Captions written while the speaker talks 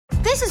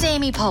This is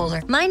Amy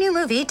Poehler. My new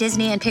movie,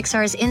 Disney and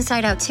Pixar's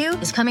Inside Out 2,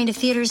 is coming to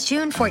theaters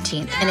June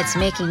 14th, and it's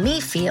making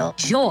me feel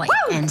joy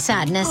and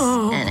sadness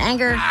and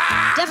anger,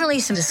 definitely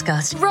some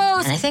disgust, and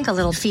I think a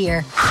little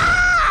fear.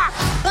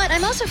 But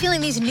I'm also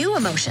feeling these new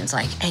emotions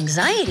like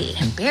anxiety,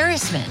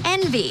 embarrassment,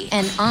 envy,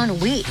 and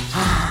ennui.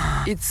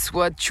 It's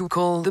what you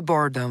call the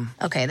boredom.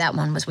 Okay, that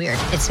one was weird.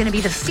 It's going to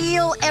be the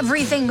feel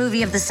everything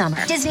movie of the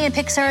summer. Disney and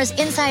Pixar's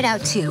Inside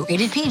Out 2,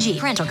 rated PG.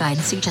 Parental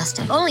guidance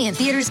suggested. Only in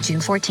theaters June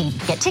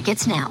 14th. Get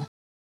tickets now.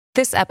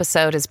 This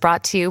episode is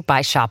brought to you by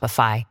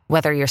Shopify.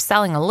 Whether you're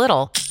selling a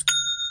little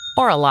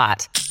or a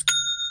lot,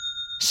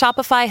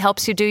 Shopify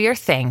helps you do your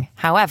thing,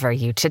 however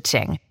you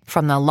cha-ching.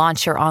 From the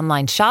launch your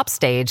online shop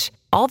stage,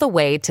 all the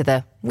way to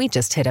the we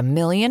just hit 1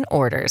 million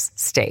orders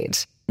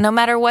stage. No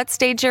matter what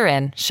stage you're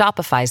in,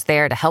 Shopify's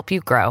there to help you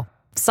grow.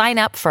 Sign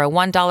up for a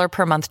 $1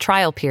 per month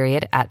trial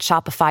period at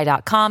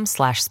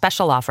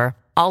shopify.com/special offer,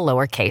 all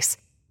lowercase.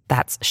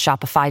 That's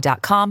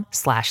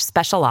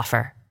shopify.com/special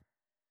offer.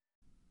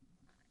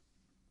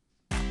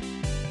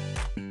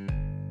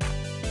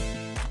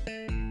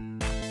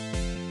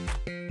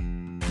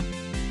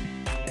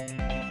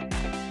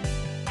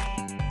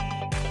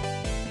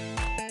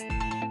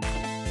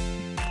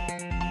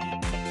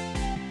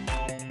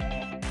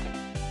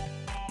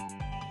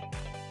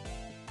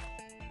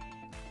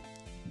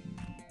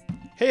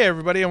 Hey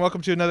everybody, and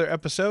welcome to another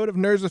episode of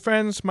Nerds with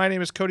Friends. My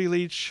name is Cody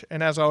Leach,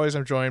 and as always,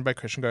 I'm joined by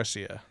Christian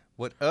Garcia.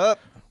 What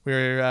up?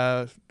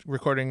 We're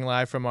recording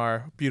live from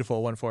our beautiful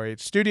 148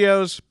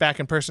 studios, back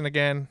in person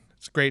again.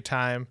 It's a great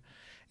time.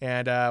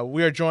 And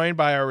we are joined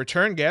by our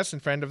return guest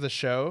and friend of the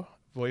show,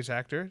 voice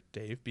actor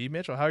Dave B.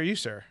 Mitchell. How are you,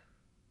 sir?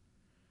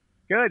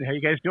 Good. How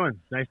you guys doing?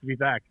 It's nice to be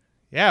back.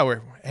 Yeah,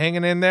 we're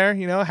hanging in there.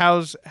 You know,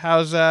 how's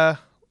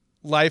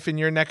life in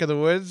your neck of the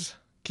woods?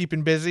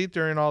 Keeping busy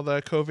during all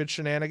the COVID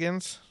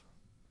shenanigans?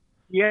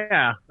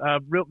 Yeah,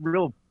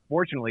 real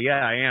fortunately,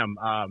 yeah, I am.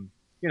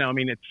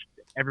 It's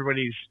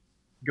everybody's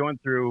going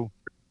through.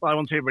 Well, I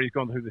won't say everybody's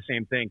going through the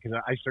same thing because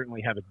I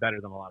certainly have it better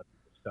than a lot of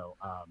people. So,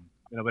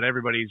 but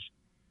everybody's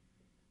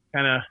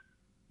kind of,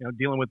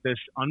 dealing with this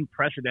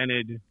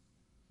unprecedented,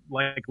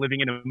 like living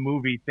in a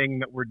movie thing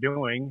that we're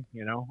doing.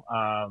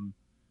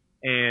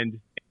 And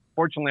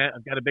fortunately,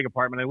 I've got a big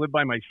apartment. I live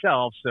by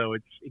myself, so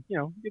it's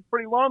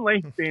pretty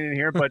lonely being in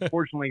here. But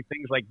fortunately,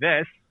 things like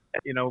this,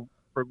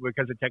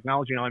 because of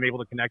technology, I'm able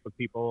to connect with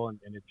people, and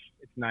it's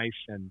nice.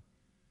 And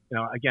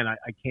again, I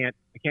can't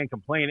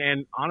complain.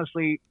 And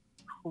honestly,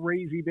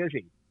 crazy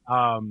busy.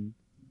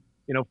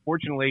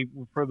 Fortunately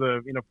for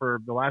the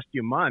last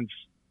few months,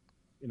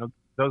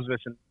 those of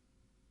us,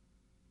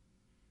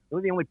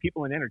 we're the only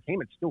people in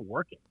entertainment still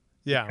working.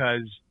 Yeah.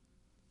 Because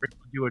we're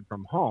able to do it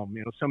from home.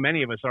 So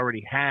many of us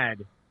already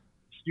had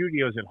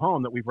studios at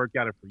home that we've worked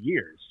out of for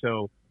years.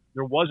 So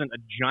there wasn't a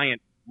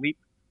giant leap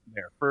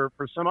there. For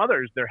some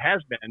others, there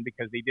has been,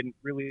 because they didn't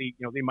really,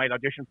 they might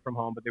audition from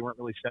home, but they weren't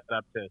really set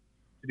up to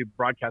do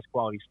broadcast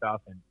quality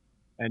stuff.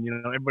 And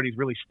everybody's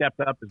really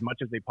stepped up as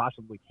much as they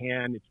possibly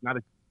can. It's not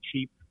a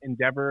cheap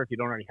endeavor if you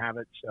don't already have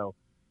it. So,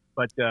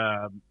 but,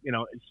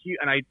 it's huge.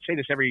 And I say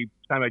this every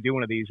time I do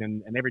one of these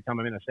and every time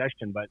I'm in a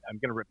session, but I'm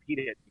going to repeat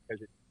it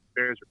because it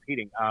bears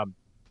repeating.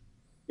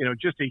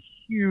 Just a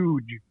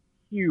huge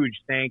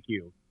thank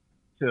you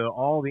to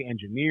all the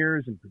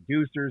engineers and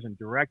producers and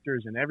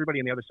directors and everybody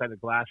on the other side of the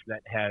glass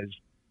that has,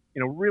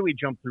 really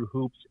jumped through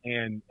hoops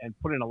and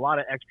put in a lot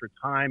of extra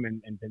time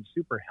and been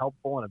super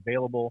helpful and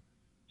available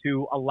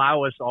to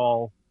allow us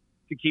all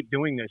to keep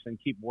doing this and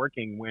keep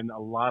working when a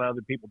lot of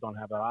other people don't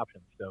have that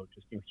option. So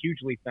just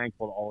hugely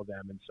thankful to all of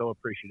them, and so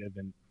appreciative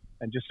and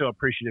just so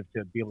appreciative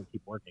to be able to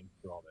keep working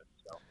through all this.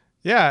 So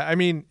yeah, I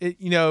mean,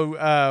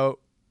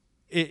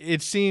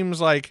 it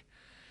seems like,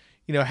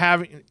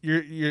 having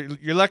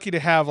you're lucky to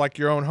have like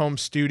your own home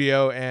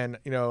studio and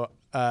the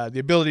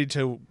ability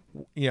to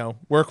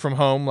work from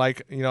home,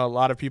 like a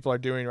lot of people are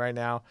doing right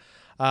now,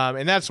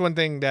 and that's one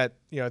thing that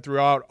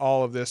throughout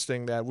all of this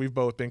thing that we've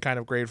both been kind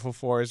of grateful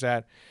for is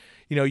that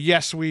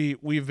yes,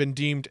 we've been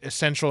deemed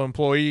essential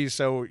employees,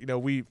 so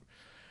we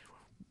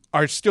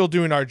are still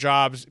doing our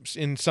jobs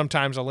in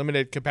sometimes a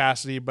limited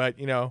capacity, but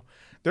there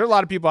are a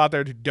lot of people out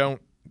there who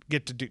don't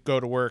get to go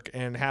to work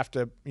and have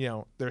to,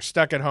 they're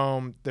stuck at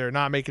home. They're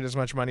not making as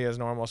much money as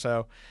normal.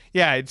 So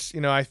yeah, it's,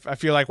 I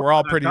feel like we're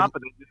all pretty. On top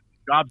of it, the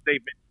jobs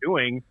they've been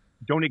doing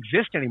don't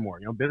exist anymore.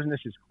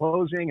 Business is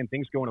closing and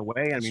things going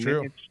away. I mean,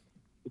 it's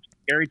a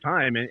scary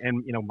time.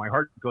 And my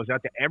heart goes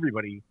out to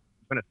everybody who's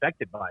been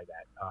affected by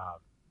that.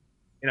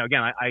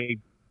 Again, I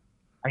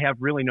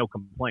have really no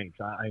complaints.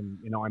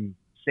 I'm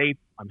safe.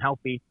 I'm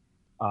healthy.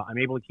 I'm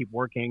able to keep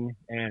working,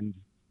 and,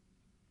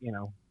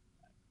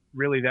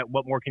 really, that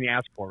what more can you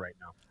ask for right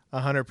now?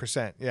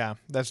 100%. Yeah,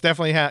 that's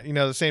definitely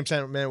the same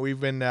sentiment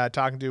we've been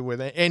talking to with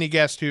any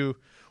guest who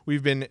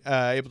we've been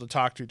able to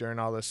talk to during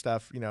all this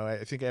stuff.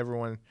 I think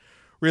everyone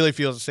really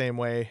feels the same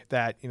way,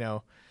 that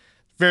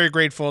very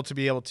grateful to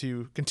be able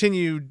to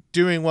continue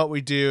doing what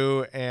we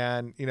do,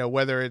 and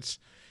whether it's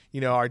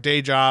our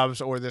day jobs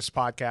or this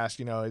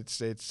podcast,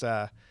 it's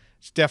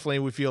definitely,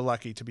 we feel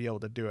lucky to be able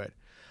to do it.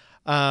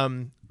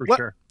 For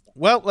sure.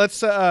 Well,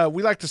 let's.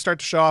 We like to start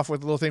the show off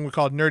with a little thing we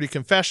call Nerdy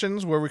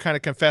Confessions, where we kind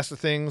of confess the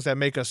things that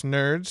make us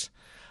nerds.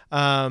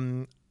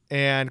 And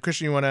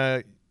Christian,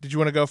 did you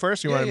want to go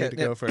first? You wanted me to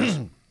go first?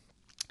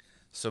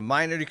 So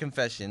my nerdy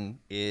confession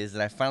is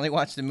that I finally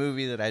watched a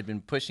movie that I'd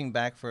been pushing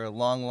back for a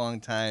long, long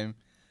time.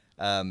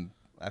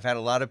 I've had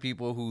a lot of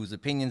people whose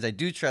opinions I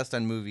do trust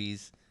on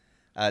movies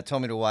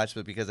told me to watch,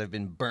 but because I've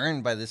been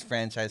burned by this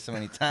franchise so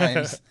many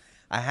times,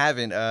 I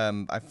haven't.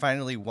 I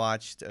finally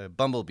watched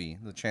Bumblebee,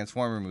 the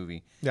Transformer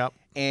movie. Yep.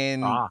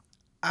 And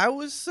I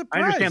was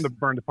surprised. I understand the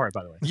burned part,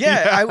 by the way.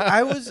 Yeah,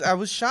 I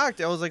was shocked.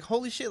 I was like,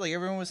 holy shit! Like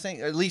everyone was saying,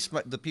 at least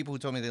the people who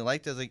told me they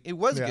liked it, I was like, it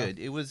was good.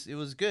 It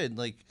was good.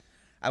 Like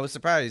I was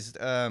surprised.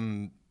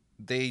 They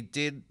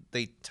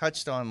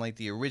touched on like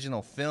the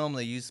original film.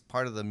 They used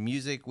part of the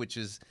music, which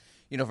is,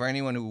 for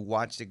anyone who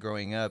watched it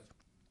growing up,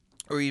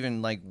 or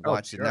even like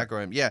watched it not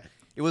growing up. Yeah,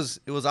 it was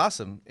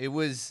awesome. It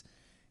was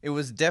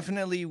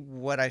definitely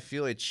what I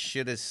feel it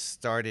should have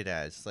started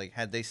as. Like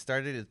had they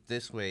started it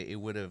this way, it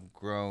would have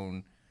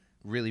grown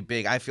really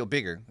big. I feel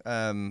bigger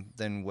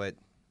than what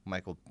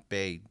Michael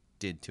Bay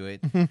did to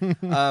it.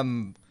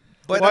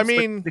 But I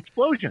mean,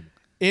 explosion.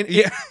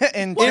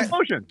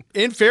 Explosion.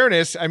 In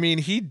fairness, I mean,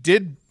 he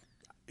did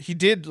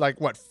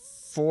like what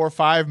 4 or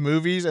 5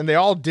 movies, and they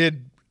all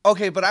did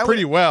but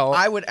pretty well.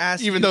 I would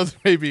ask, even though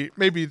maybe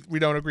we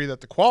don't agree that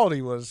the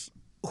quality was.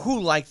 Who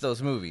liked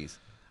those movies?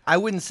 I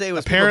wouldn't say it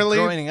was apparently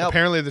people growing up.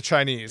 Apparently, the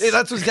Chinese. Yeah,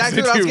 that's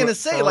exactly what I was going to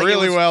say. Like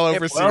really well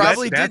overseas.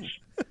 Probably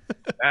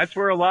that's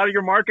where a lot of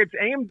your markets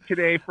aim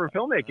today for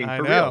filmmaking. I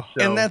for know. real.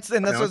 So, and that's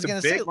what I was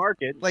going to say. Big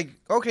market. Like,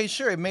 okay,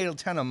 sure, it made a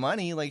ton of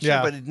money. Like,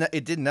 sure, but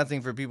it did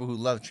nothing for people who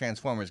loved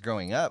Transformers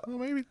growing up. Well,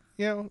 maybe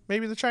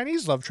the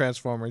Chinese love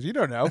Transformers. You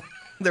don't know.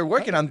 They're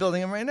working on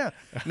building them right now.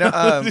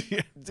 No,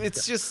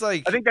 it's just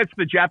like I think that's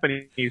the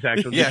Japanese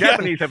actually. The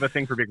Japanese have a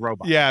thing for big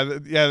robots. Yeah.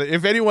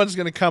 If anyone's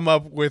going to come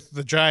up with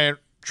the giant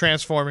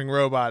transforming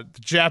robot,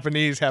 the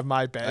Japanese have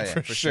my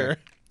bet for sure.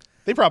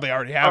 They probably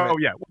already have it. Oh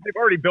yeah, they've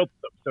already built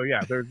them. So yeah,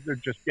 they're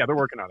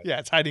working on it. Yeah,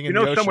 it's hiding in the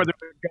ocean. Somewhere there's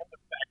a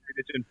Gundam factory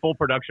that's in full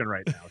production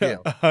right now. Yeah,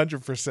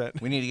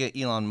 100%. We need to get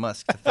Elon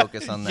Musk to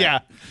focus on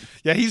that.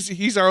 Yeah,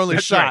 he's our only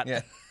shot. Right.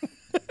 Yeah.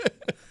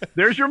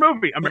 There's your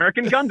movie,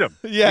 American Gundam.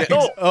 Yeah.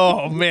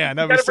 Oh man,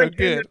 that was so good.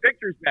 Bring the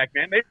pictures back,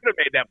 man. They could have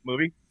made that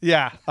movie.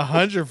 Yeah,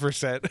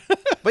 100%.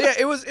 But yeah,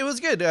 it was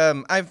good.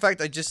 In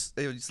fact, I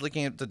was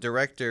looking at the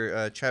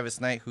director,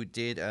 Travis Knight, who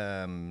did 2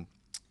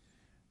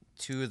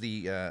 of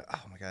the. Oh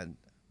my god,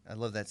 I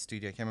love that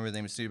studio. I can't remember the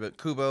name of the studio,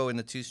 but Kubo and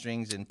the Two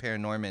Strings and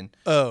Paranorman.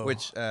 Oh.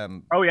 Which.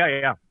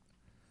 Yeah.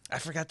 I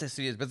forgot the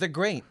studios, but they're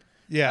great.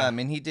 Yeah.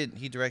 And he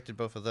directed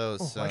both of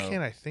those. So. Why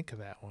can't I think of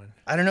that one?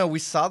 I don't know. We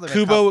saw them.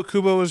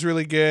 Kubo was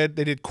really good.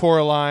 They did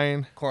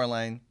Coraline.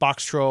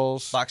 Box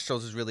Trolls. Box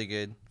Trolls is really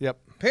good. Yep.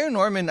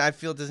 Paranorman, I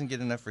feel, doesn't get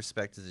enough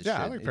respect as it should.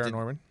 Yeah, I like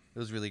Paranorman. It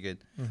was really good.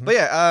 Mm-hmm. But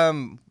yeah,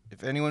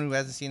 if anyone who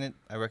hasn't seen it,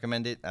 I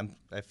recommend it. I'm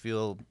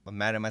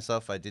mad at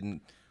myself. I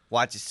didn't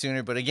watch it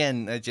sooner. But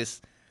again,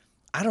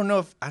 I don't know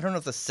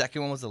if the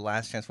second one was the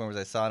last Transformers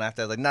I saw, and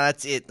after I was like, nah,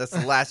 that's it. That's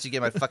the last you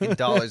get my fucking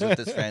dollars with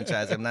this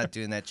franchise. I'm not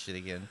doing that shit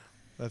again.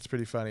 That's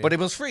pretty funny. But it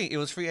was free. It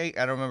was free. I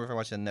don't remember if I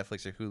watched it on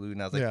Netflix or Hulu,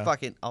 and I was like,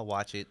 fuck it, I'll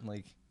watch it.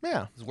 Like,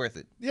 yeah, it's worth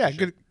it. Yeah,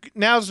 good.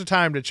 Now's the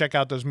time to check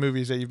out those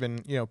movies that you've been,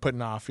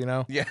 putting off.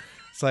 Yeah,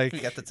 it's like you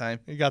got the time.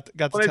 You got the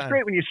time. Well, it's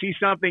great when you see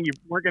something you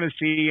weren't going to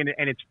see,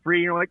 and it's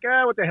free. You're like,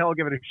 what the hell? I'll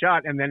give it a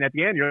shot. And then at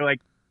the end, you're like,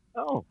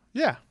 oh,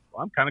 yeah.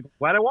 Well, I'm kind of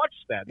glad I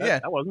watched that.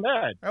 That wasn't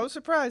bad. I was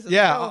surprised.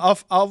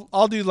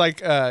 I'll do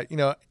like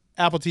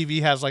Apple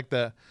TV has like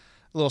the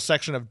little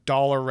section of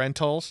dollar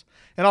rentals,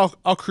 and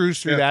I'll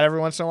cruise through that every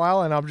once in a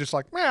while, and I'm just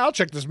like, man, I'll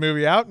check this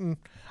movie out, and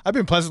I've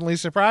been pleasantly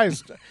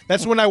surprised.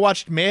 That's when I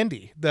watched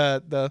Mandy,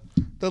 the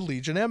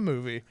Legion M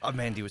movie. Oh,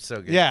 Mandy was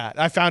so good. Yeah,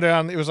 I found it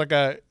on. It was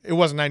it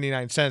wasn't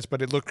 99 cents,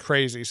 but it looked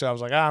crazy, so I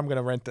was like, I'm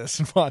gonna rent this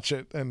and watch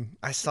it. And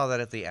I saw that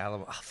at the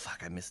Alamo. Oh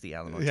fuck, I missed the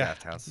Alamo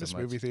Draft House so much.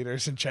 Movie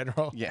theaters in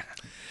general. Yeah.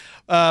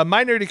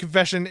 My nerdy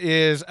confession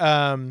is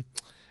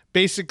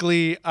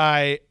basically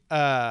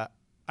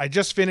I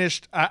just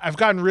finished. I've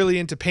gotten really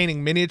into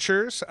painting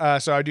miniatures.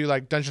 So I do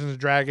like Dungeons and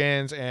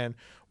Dragons and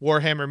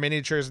Warhammer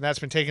miniatures, and that's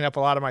been taking up a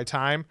lot of my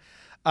time.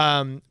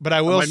 But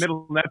I will. My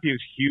middle nephew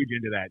is huge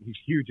into that. He's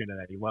huge into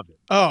that. He loves it.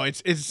 Oh,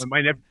 it's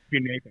my nephew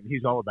Nathan.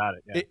 He's all about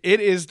it. Yeah. It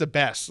is the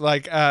best.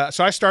 Like,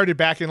 so I started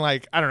back in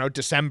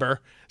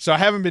December. So I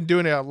haven't been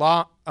doing it a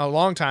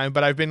long time,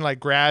 but I've been like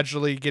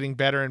gradually getting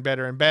better and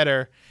better and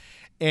better.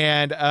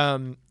 And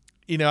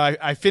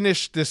I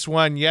finished this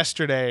one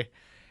yesterday.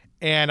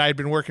 And I'd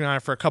been working on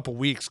it for a couple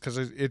weeks because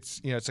it's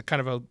a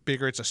kind of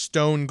it's a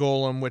stone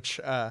golem, which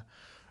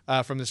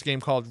from this game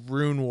called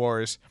Rune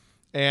Wars,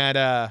 and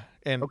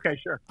okay,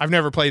 sure. I've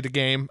never played the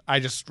game. I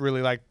just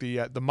really like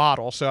the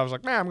model, so I was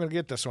like, man, I'm gonna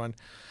get this one.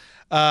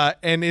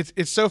 And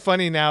it's so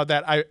funny now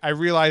that I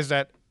realize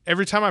that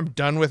every time I'm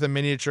done with a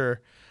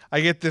miniature,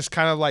 I get this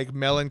kind of like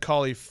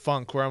melancholy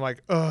funk where I'm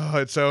like, oh,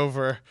 it's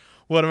over.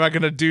 what am I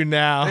going to do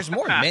now? There's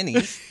more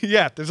minis.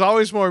 Yeah, there's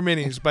always more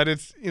minis, but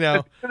it's,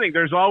 I think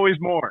there's always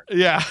more.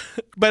 Yeah.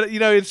 But,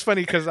 it's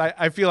funny because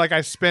I feel like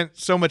I spent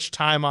so much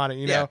time on it,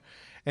 you know,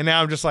 and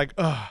now I'm just like,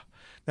 oh,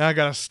 now I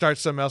got to start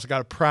something else. I got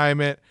to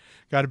prime it,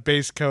 got to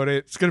base coat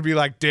it. It's going to be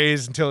like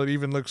days until it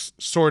even looks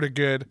sort of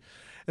good.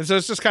 And so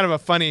it's just kind of a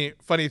funny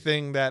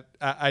thing that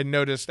I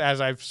noticed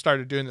as I've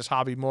started doing this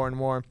hobby more and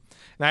more.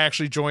 And I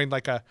actually joined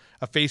like a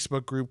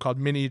Facebook group called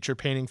Miniature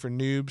Painting for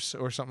Noobs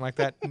or something like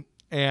that.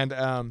 And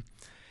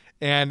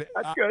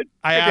that's good.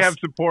 I have to asked, have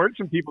support,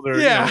 some people that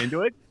are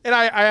into it. And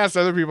I asked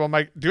other people, I'm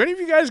like, do any of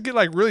you guys get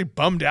like really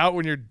bummed out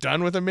when you're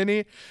done with a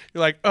mini?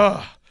 You're like,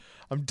 oh,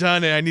 I'm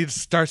done and I need to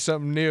start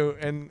something new.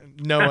 And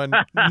no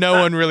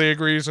one really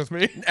agrees with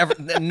me.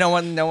 No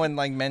one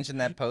like mentioned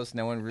that post.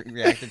 No one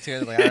reacted to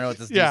it. Like, I don't know what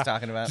this dude's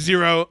talking about.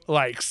 0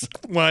 likes,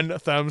 1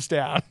 thumbs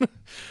down.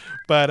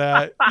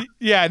 But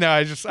you're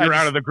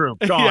out of the group.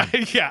 Gone.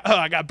 Yeah. Oh,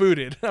 I got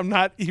booted. I'm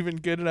not even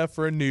good enough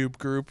for a noob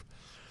group.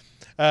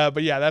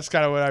 But yeah, that's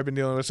kind of what I've been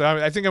dealing with. So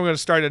I think I'm going to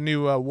start a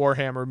new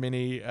Warhammer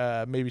mini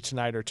maybe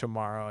tonight or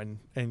tomorrow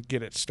and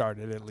get it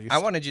started at least. I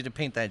wanted you to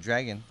paint that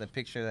dragon, the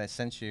picture that I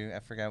sent you. I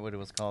forgot what it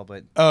was called,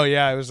 but oh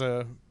yeah, it was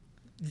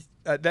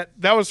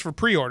that was for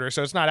pre-order,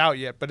 so it's not out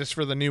yet. But it's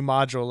for the new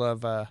module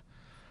of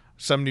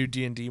some new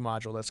D&D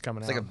module that's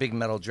coming out. It's like a big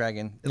metal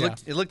dragon.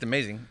 It looked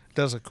amazing. It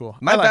does look cool.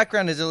 My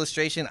background is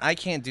illustration. I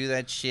can't do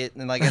that shit.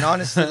 And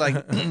honestly,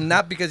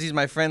 not because he's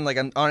my friend. Like,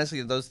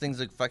 honestly, those things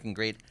look fucking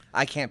great.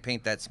 I can't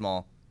paint that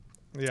small.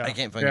 Yeah. I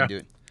can't fucking do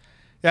it.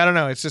 Yeah, I don't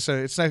know. It's just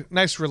it's a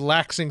nice,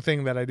 relaxing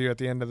thing that I do at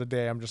the end of the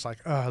day. I'm just like,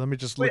 oh, let me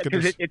just look at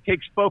this. Because it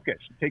takes focus.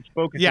 It takes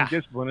focus and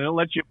discipline. And it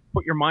lets you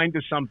put your mind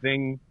to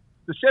something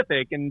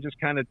specific and just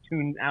kind of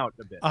tune out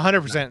a bit.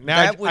 100%.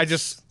 Now that would I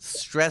just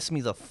stress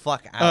me the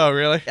fuck out. Oh,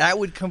 really? That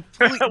would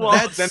completely. Well,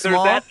 then there's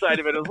that side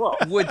of it as well.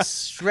 Would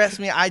stress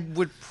me. I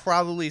would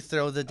probably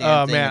throw the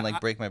damn thing and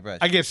break my brush.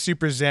 I get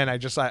super zen.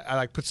 I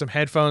like put some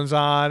headphones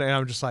on and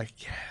I'm just like,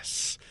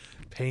 yes,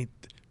 paint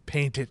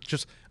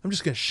it. I'm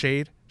just gonna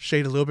shade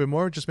a little bit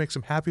more, just make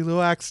some happy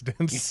little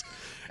accidents.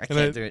 I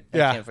can't do it. I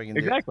can't freaking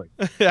do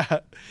it.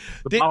 Yeah.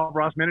 The Bob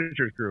Ross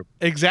Miniatures Group.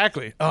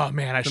 Exactly. Oh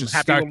man, I should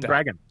happy start little that.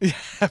 Dragon. Yeah,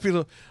 happy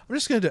little. I'm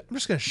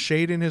just gonna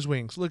shade in his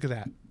wings. Look at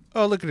that.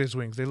 Oh, look at his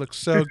wings. They look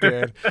so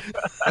good.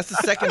 That's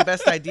the second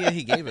best idea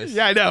he gave us.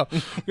 Yeah, I know.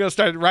 We're gonna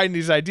start writing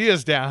these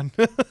ideas down.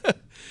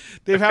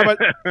 Dave, how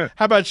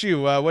about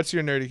you? What's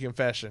your nerdy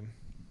confession?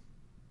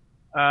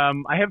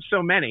 I have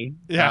so many.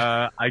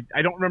 Yeah.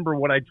 I don't remember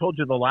what I told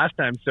you the last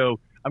time, so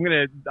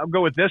I'll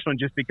go with this one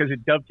just because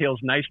it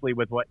dovetails nicely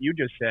with what you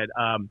just said.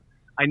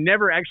 I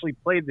never actually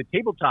played the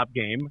tabletop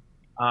game,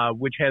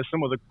 which has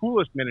some of the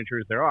coolest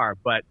miniatures there are.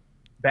 But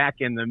back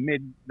in the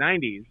mid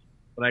 '90s,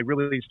 when I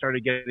really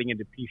started getting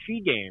into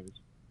PC games,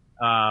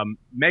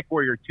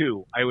 MechWarrior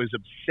 2, I was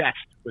obsessed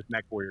with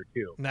MechWarrior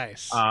 2.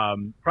 Nice.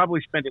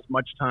 Probably spent as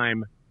much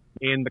time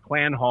in the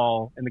clan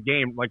hall in the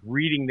game, like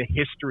reading the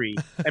history.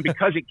 And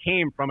because it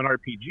came from an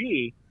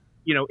RPG,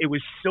 it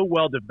was so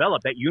well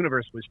developed. That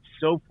universe was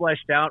so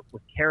fleshed out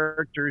with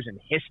characters and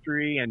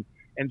history. And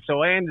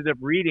so I ended up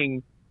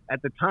reading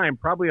at the time,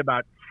 probably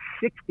about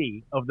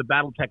 60 of the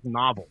BattleTech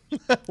novels.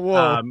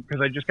 Whoa.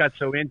 Because I just got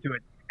so into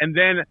it. And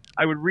then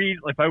I would read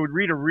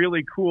a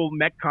really cool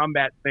mech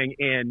combat thing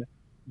in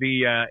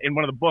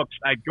one of the books,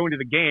 I'd go into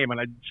the game and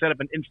I'd set up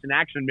an instant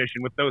action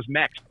mission with those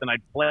mechs and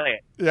I'd play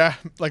it. Yeah,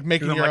 like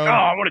making your own. Oh,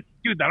 I want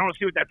to do that. I want to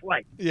see what that's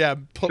like. Yeah,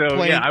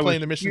 playing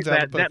the missions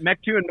out. That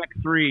Mech 2 and Mech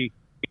 3.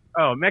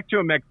 Oh, Mech 2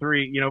 and Mech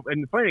 3.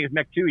 And the funny thing is,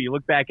 Mech 2. You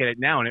look back at it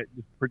now, and it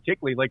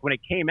particularly like when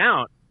it came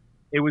out,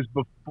 it was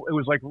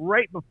like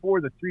right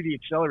before the 3D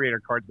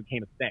accelerator cards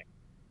became a thing.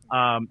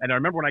 And I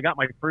remember when I got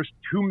my first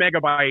 2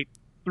 megabyte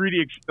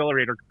 3D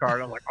accelerator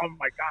card, I was like, oh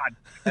my god!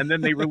 And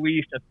then they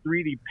released a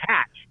 3D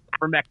patch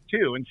for Mech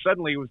 2, and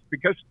suddenly it was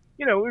because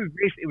it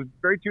was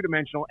very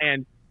 2-dimensional,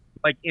 and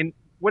like in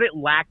what it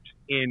lacked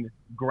in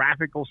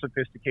graphical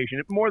sophistication,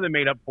 it more than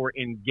made up for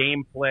in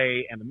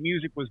gameplay, and the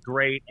music was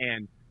great,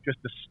 and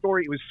just the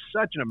story. It was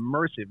such an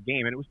immersive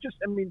game, and it was just,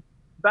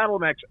 battle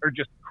mechs are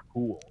just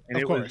cool, and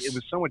it was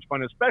so much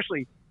fun,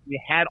 especially you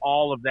had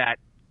all of that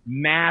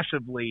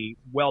massively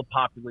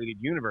well-populated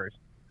universe.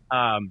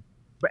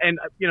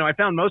 I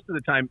found most of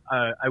the time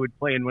I would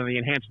play in one of the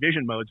enhanced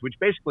vision modes, which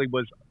basically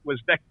was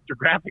vector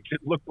graphics.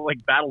 It looked like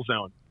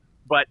Battlezone,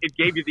 but it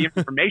gave you the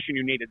information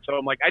you needed. So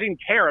I'm like, I didn't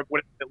care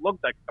what it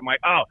looked like. I'm like,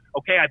 oh,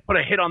 okay, I put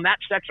a hit on that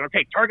section.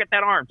 Okay, target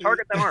that arm. So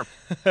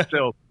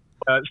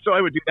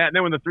I would do that. And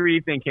then when the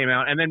 3D thing came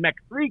out, and then Mech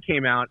 3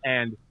 came out,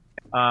 and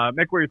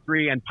MechWarrior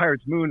 3 and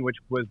Pirates Moon, which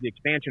was the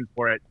expansion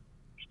for it,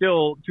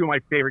 still 2 of my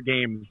favorite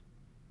games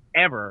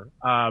ever.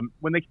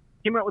 When they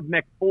came out with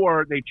Mech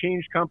 4, they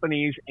changed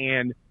companies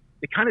and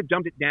they kind of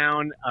dumped it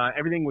down.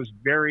 Everything was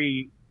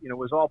very, it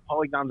was all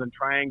polygons and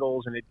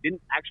triangles, and it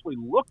didn't actually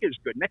look as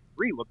good. Mech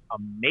 3 looked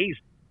amazing.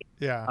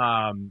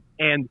 Yeah.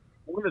 And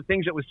one of the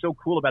things that was so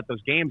cool about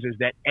those games is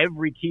that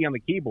every key on the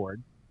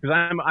keyboard, because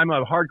I'm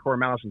a hardcore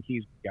mouse and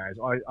keys guy,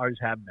 I always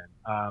have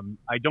been.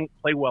 I don't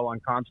play well on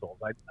consoles.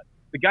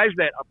 the guys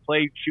that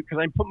because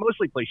I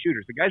mostly play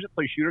shooters. The guys that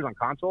play shooters on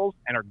consoles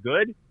and are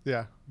good,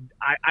 Yeah.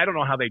 I don't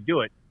know how they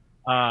do it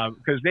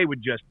because they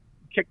would just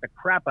kick the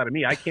crap out of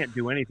me. I can't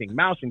do anything.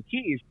 Mouse and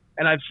keys,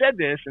 and I've said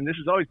this, and this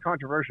is always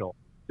controversial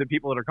to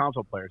people that are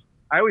console players.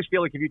 I always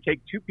feel like if you take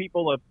two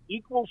people of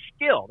equal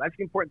skill, that's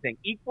the important thing,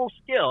 equal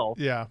skill,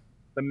 Yeah.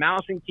 the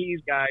mouse and keys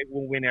guy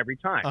will win every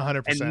time.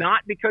 100%. And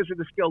not because of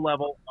the skill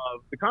level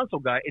of the console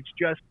guy. It's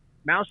just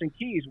mouse and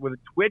keys with a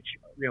Twitch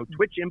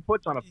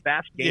inputs on a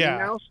fast gaming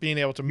mouse. Being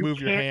able to move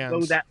your hands. You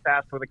can't go that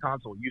fast with a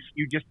console.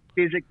 You just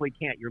physically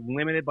can't. You're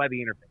limited by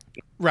the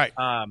interface. Right.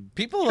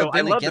 People have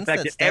been against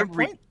that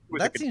standpoint.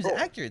 with That the seems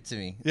control. accurate to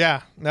me.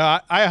 Yeah, no,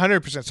 I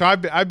 100%. So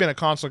I've been a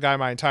console guy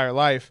my entire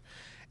life,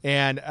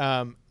 and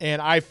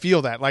I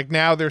feel that like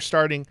now they're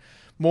starting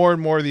more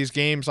and more of these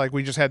games. Like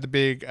we just had the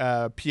big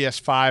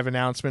PS5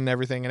 announcement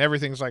and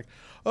everything's like,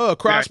 oh,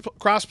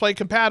 crossplay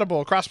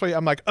compatible, crossplay.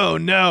 I'm like, oh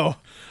no.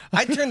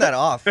 I turned that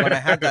off when I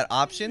had that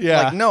option.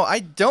 Yeah. Like, no, I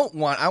don't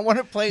want. I want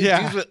to play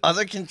games with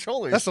other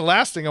controllers. That's the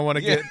last thing I want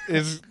to get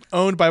is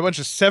owned by a bunch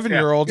of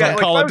 7-year-olds on like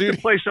Call if I of was Duty.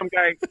 to play some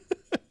guy,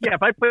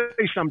 if I play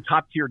some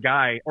top tier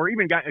guy, or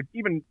even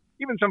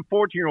some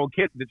 14-year-old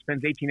kid that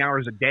spends 18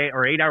 hours a day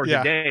or 8 hours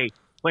a day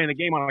playing the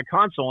game on a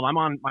console, and I'm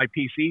on my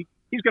PC,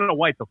 he's going to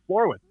wipe the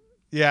floor with me.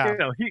 Yeah. You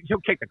know, he'll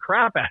kick the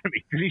crap out of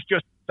me because he's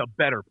just a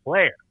better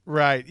player.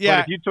 Right. Yeah.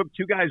 But if you took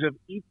two guys of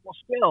equal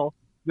skill,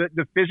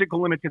 the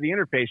physical limit to the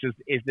interface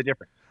is the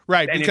difference.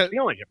 Right. And because it's the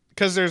only difference.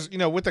 Because there's,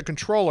 with the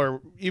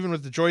controller, even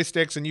with the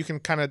joysticks, and you can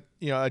kind of,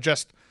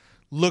 adjust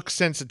look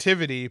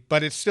sensitivity,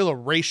 but it's still a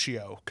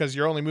ratio because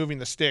you're only moving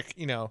the stick,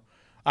 I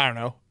don't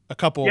know, a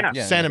couple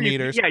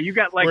centimeters. You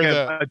got like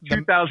a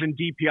 2000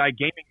 DPI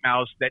gaming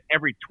mouse that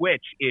every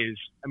twitch is,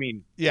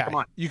 come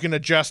on. You can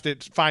adjust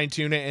it, fine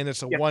tune it, and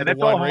it's a 1-to-1 ratio. That's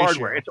all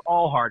hardware. It's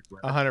all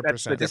hardware.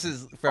 100%. This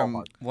is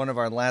from one of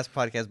our last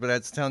podcasts, but I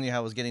was telling you how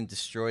I was getting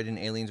destroyed in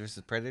Aliens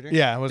vs. Predator.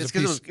 Yeah, it was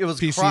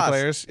PC cross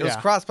players. It was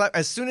cross.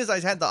 As soon as I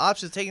had the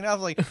options taken off, I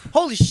was like,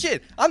 holy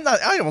shit, I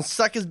don't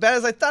suck as bad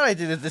as I thought I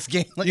did at this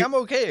game. I'm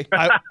okay.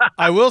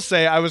 I will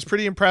say I was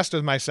pretty impressed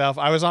with myself.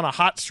 I was on a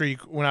hot streak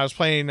when I was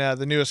playing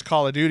the newest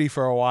Call of Duty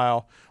for a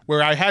while,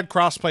 where I had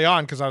crossplay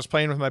on because I was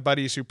playing with my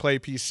buddies who play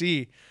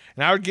PC,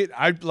 and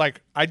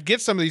I'd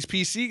get some of these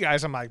PC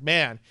guys. I'm like,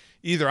 man,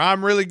 either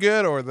I'm really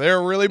good or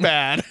they're really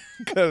bad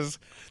because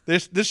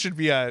this should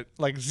be a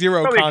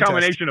zero probably contest. A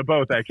combination of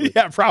both, actually.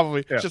 Yeah,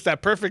 probably. Yeah. Just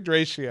that perfect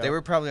ratio. They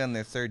were probably on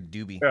their third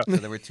doobie, so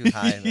they were too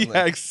high.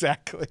 Yeah,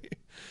 exactly.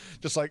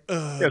 Just like,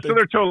 so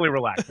they're totally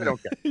relaxed. They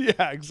don't care.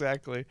 Yeah,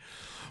 exactly.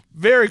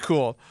 Very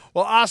cool.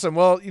 Well, awesome.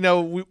 Well,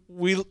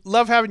 we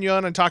love having you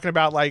on and talking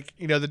about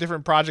the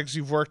different projects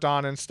you've worked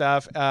on and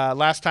stuff.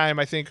 Last time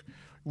I think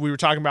we were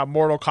talking about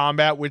Mortal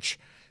Kombat, which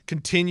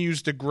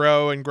continues to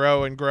grow and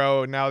grow and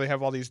grow, and now they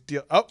have all these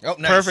deals. Oh, nice.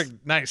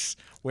 Perfect, nice.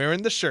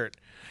 Wearing the shirt.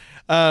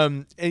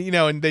 And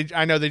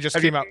I know they just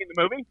came out. Have you seen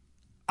the movie?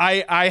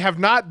 I have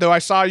not, though. I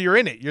saw you're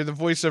in it. You're the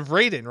voice of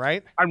Raiden,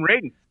 right? I'm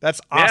Raiden. That's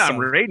awesome.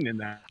 Yeah, I'm Raiden in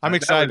that. I'm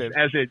excited.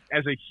 As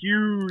a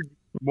huge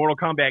Mortal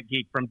Kombat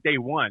geek from day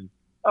one.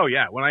 Oh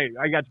yeah, when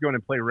I got to go in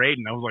and play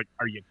Raiden, I was like,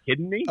 "Are you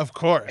kidding me?" Of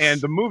course. And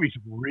the movie's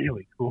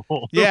really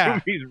cool. Yeah, the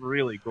movie's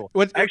really cool.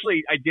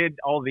 Actually, I did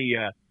all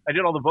the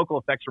vocal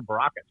effects for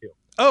Baraka too.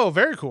 Oh,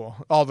 very cool.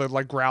 All the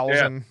growls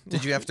and.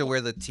 Did you have to wear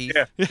the teeth?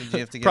 Yeah. Did you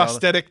have to get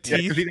prosthetic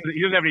teeth? Yeah, because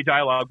he doesn't have any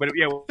dialogue, but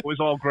it was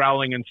all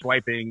growling and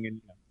swiping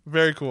and.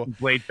 Very cool.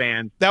 Blade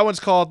fans. That one's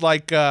called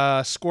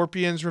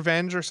Scorpion's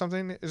Revenge or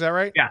something. Is that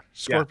right? Yeah.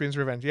 Scorpion's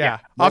Revenge. Yeah.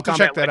 I'll have to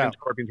check that out.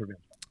 Scorpion's Revenge.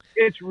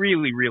 It's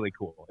really, really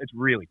cool. It's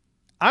really cool.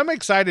 I'm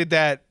excited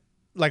that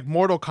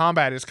Mortal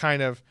Kombat is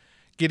kind of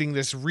getting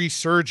this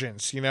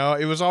resurgence.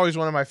 It was always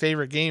one of my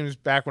favorite games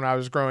back when I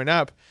was growing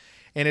up.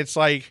 And it's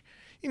they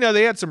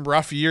had some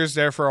rough years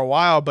there for a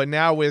while, but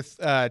now with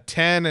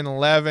 10 and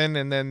 11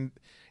 and then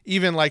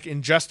even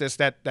Injustice,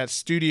 that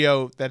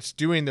studio that's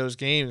doing those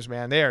games,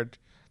 man, they're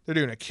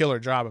doing a killer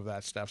job of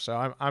that stuff.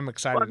 So I'm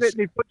excited. Well,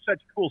 they put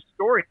such cool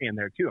story in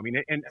there too.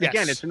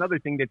 Again, it's another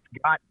thing that's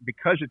got,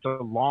 because it's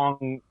a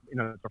long, it's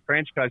a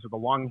franchise with a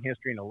long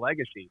history and a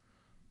legacy.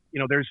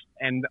 There's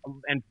and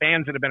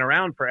fans that have been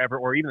around forever,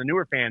 or even the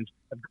newer fans,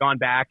 have gone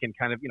back and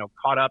kind of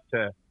caught up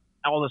to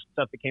all the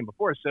stuff that came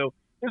before. So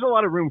there's a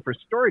lot of room for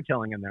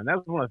storytelling in there, and that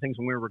was one of the things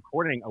when we were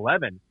recording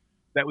 11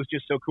 that was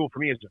just so cool for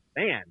me as a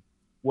fan.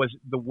 Was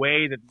the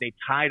way that they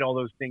tied all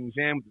those things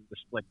in with the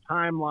split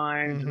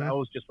timelines. Mm-hmm. And I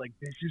was just like,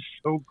 this is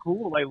so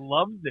cool. I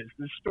love this.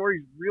 This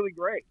story's really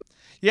great.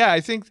 Yeah, I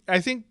think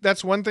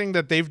that's one thing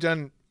that they've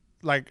done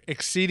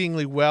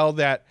exceedingly well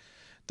that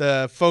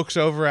the folks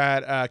over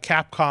at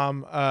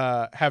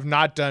Capcom have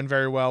not done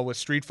very well with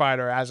Street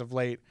Fighter as of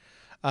late.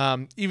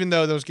 Even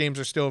though those games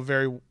are still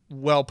very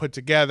well put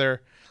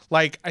together.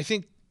 I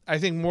think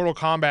Mortal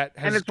Kombat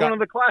has, and it's one of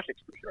the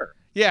classics for sure.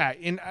 Yeah,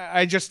 and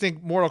I just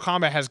think Mortal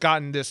Kombat has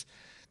gotten this.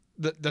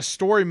 The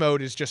story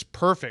mode is just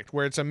perfect,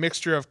 where it's a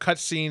mixture of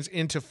cutscenes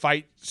into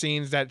fight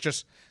scenes that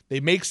just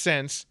they make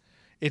sense.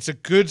 It's a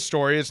good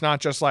story. It's not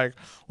just now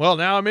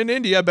I'm in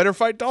India, better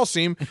fight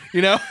Dalsim,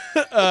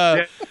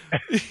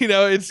 You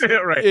know, it's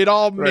Right. it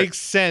all Right. makes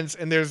sense,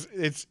 and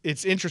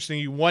it's interesting.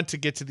 You want to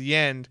get to the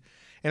end,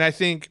 and I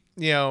think,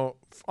 you know,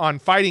 on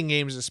fighting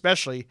games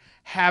especially,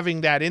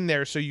 having that in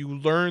there so you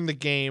learn the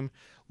game,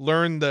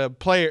 learn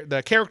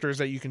the characters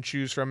that you can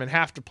choose from, and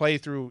have to play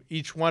through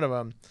each one of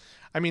them.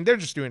 I mean, they're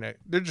just doing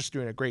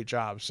a great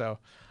job. So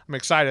I'm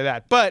excited at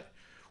that. But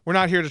we're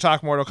not here to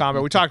talk Mortal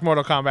Kombat. We talked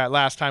Mortal Kombat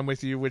last time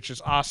with you, which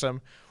is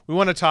awesome. We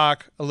want to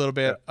talk a little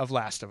bit of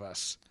Last of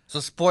Us. So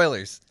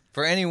spoilers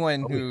for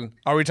anyone who.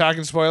 Are we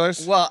talking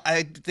spoilers? Well,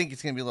 I think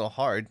it's gonna be a little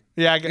hard.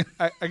 Yeah,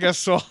 I guess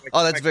so.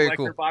 Oh, that's very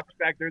collector cool. box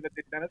back there that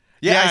they sent us.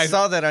 Yeah, Yeah, I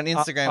saw that on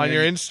Instagram. On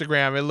your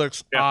Instagram, it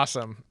looks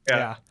awesome. Yeah.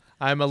 Yeah.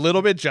 I'm a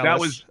little bit jealous. That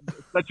was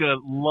such a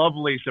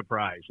lovely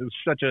surprise. It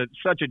was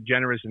such a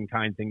generous and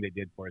kind thing they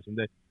did for us, and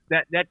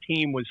that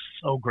team was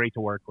so great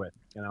to work with.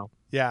 You know.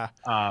 Yeah.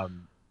 I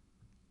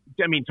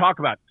mean, talk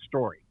about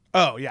story.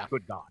 Oh, yeah.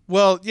 Good God.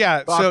 Well,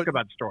 yeah. Talk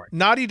about story.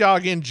 Naughty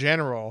Dog in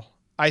general,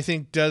 I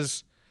think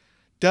does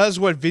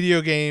what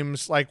video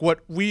games, like what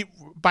we,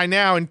 by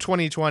now in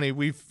 2020,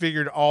 we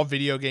figured all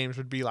video games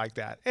would be like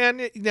that. And,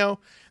 you know,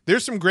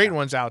 there's some great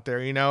ones out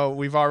there. You know,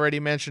 we've already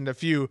mentioned a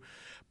few,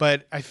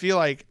 but I feel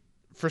like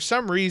for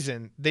some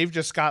reason they've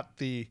just got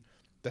the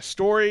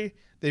story.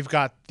 They've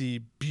got the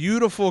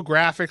beautiful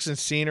graphics and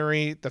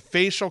scenery, the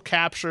facial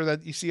capture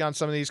that you see on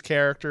some of these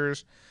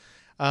characters.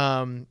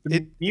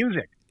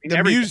 Music. The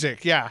Everything.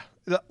 music, yeah.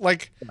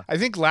 Like, I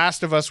think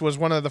Last of Us was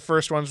one of the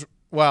first ones.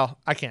 Well,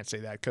 I can't say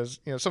that because,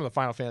 you know, some of the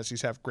Final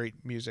Fantasies have great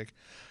music.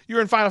 You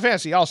were in Final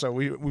Fantasy also.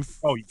 We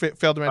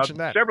failed to mention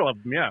that. Several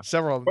of them, yeah.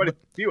 Several of Quite them.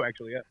 a few,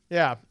 actually,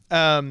 yeah.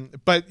 Yeah.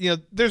 But, you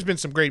know, there's been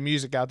some great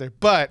music out there.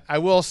 But I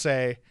will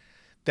say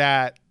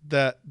that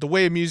the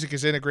way music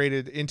is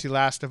integrated into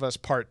Last of Us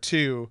Part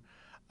 2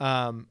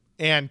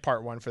 and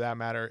Part 1, for that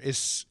matter,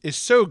 is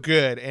so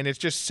good. And it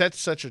just sets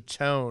such a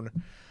tone.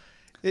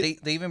 They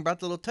even brought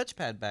the little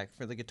touchpad back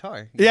for the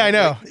guitar. Yeah, I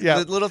know. Like,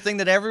 Yeah. the little thing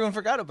that everyone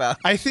forgot about.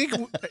 I think,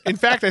 in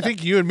fact, I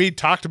think you and me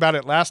talked about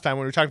it last time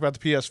when we talked about the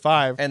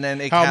PS5. And then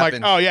it how happened.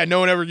 I'm like, oh yeah,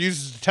 no one ever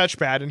uses the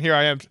touchpad, and here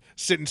I am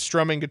sitting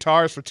strumming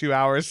guitars for 2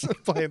 hours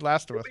playing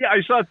Last of Us. Yeah,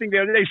 I saw a thing the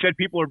other day said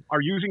people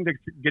are using the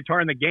guitar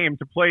in the game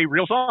to play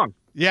real songs.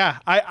 Yeah,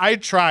 I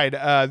tried,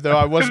 though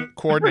I wasn't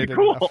coordinated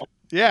cool. enough.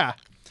 Yeah.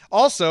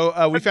 Also,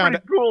 we That's found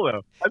pretty cool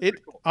though. That's it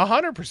pretty cool.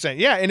 100%.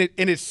 Yeah,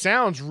 and it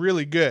sounds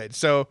really good.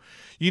 So,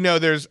 you know,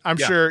 I'm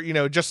sure, you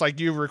know, just like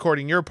you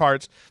recording your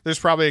parts, there's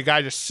probably a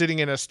guy just sitting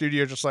in a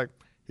studio just like,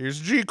 here's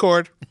a G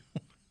chord.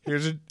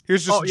 Here's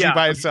just a G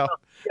by itself.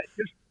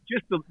 Yeah,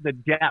 just the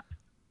depth,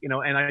 you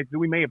know, and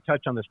we may have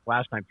touched on this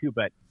last time too,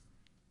 but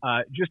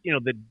just, you know,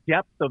 the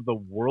depth of the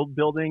world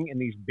building in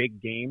these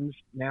big games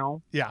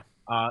now. Yeah.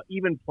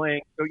 Even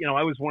playing, so, you know,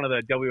 I was one of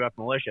the WLF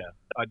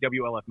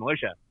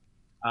militia,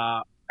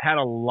 had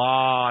a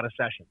lot of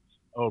sessions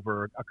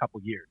over a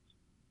couple years.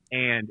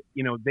 And,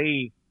 you know,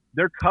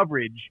 their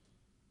coverage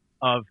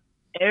of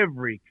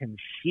every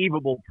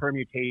conceivable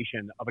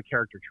permutation of a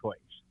character choice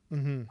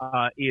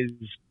is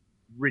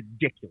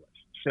ridiculous.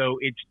 So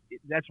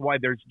that's why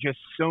there's just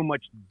so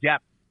much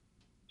depth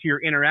to your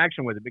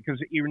interaction with it,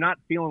 because you're not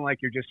feeling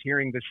like you're just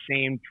hearing the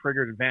same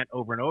triggered event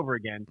over and over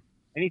again.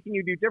 Anything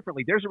you do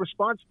differently, there's a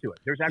response to it.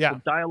 There's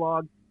actual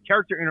dialogue,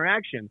 character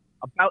interaction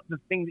about the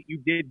thing that you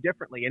did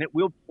differently, and it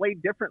will play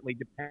differently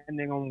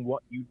depending on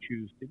what you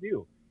choose to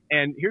do.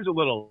 And here's a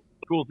little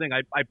cool thing.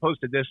 I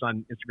posted this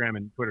on Instagram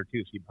and Twitter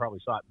too, so you probably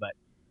saw it. But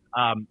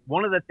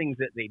one of the things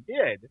that they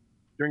did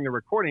during the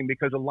recording,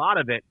 because a lot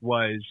of it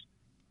was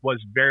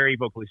very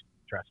vocally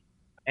stressful,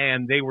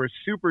 and they were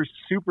super,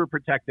 super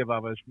protective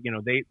of us. You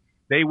know,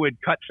 they would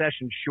cut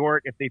sessions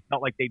short if they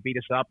felt like they beat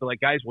us up. They're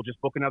like, guys, we'll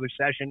just book another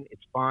session.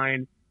 It's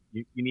fine.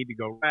 You need to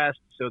go rest.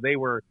 So they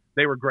were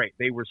great.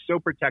 They were so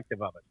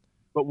protective of us.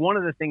 But one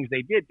of the things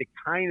they did to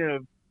kind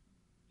of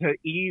to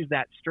ease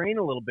that strain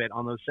a little bit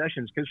on those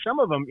sessions, because some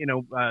of them, you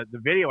know, the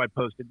video I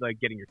posted, like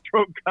getting your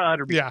throat cut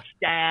or being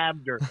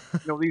stabbed, or, you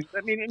know, these.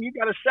 I mean, and you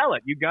got to sell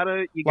it. You got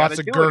to lots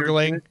of do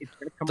gurgling. It, it's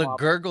gonna come The off.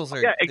 gurgles are.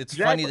 Yeah, It's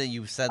exactly. funny that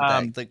you said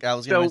that. Like, I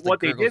was gonna so what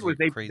they did was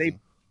they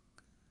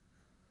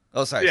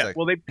Oh, sorry. yeah.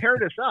 Well, they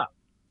paired us up.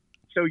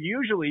 So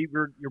usually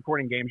you're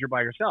recording games, you're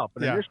by yourself,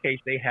 but in this case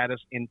they had us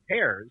in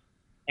pairs,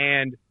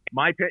 and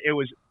it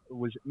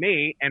was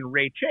me and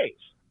Ray Chase.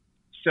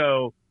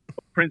 So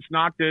Prince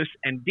Noctis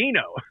and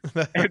Dino,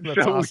 and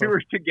so awesome. we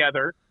were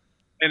together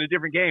in a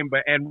different game.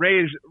 And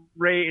Ray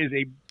is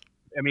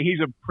he's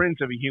a prince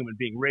of a human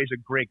being. Ray's a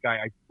great guy.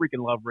 I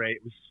freaking love Ray.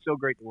 It was so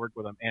great to work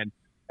with him, and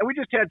we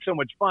just had so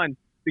much fun,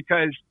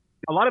 because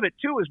a lot of it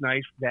too is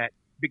nice that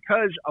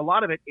because a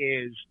lot of it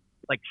is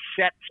like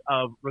sets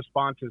of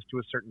responses to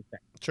a certain thing.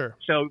 Sure.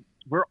 So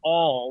we're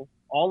all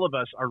of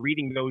us are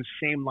reading those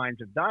same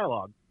lines of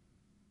dialogue,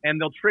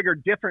 and they'll trigger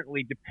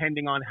differently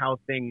depending on how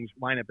things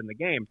line up in the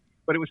game.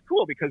 But it was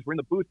cool because we're in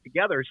the booth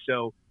together,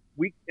 so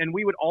we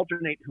would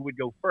alternate who would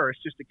go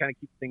first, just to kind of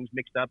keep things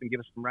mixed up and give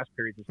us some rest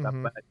periods and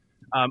stuff.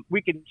 But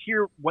we could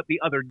hear what the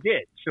other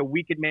did, so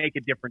we could make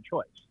a different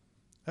choice.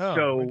 Oh,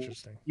 so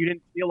interesting. you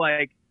didn't feel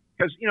like,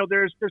 because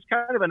there's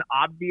kind of an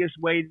obvious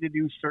way to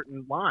do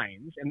certain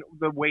lines and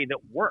the way that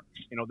works.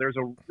 There's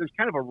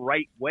kind of a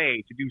right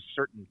way to do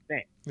certain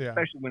things,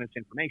 especially when it's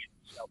information.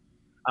 So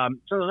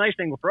the nice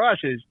thing for us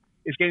is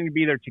getting to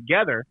be there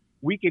together.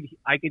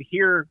 I could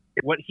hear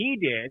what he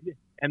did,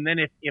 and then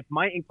if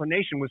my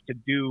inclination was to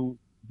do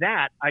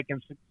that, I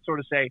can sort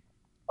of say,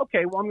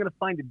 okay, well, I'm going to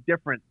find a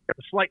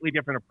slightly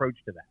different approach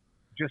to that,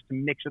 just to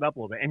mix it up a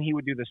little bit. And he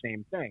would do the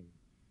same thing.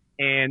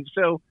 And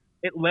so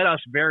it let us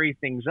vary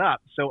things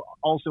up. So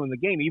also in the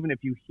game, even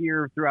if you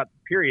hear throughout the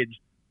periods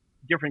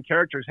different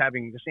characters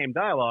having the same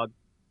dialogue,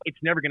 it's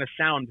never going to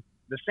sound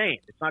the same.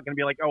 It's not going to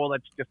be like, oh, well,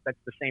 that's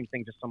the same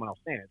thing, just someone else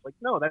saying it. It's like,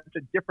 no, that's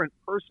a different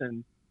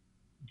person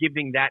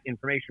giving that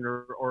information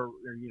or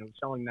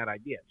selling that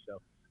idea.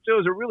 So it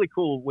was a really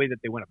cool way that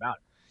they went about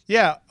it.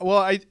 Yeah, well,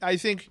 I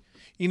think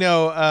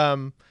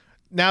now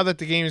that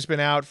the game has been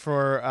out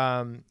for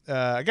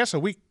I guess a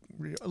little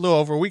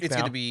over a week now. It's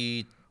going to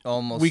be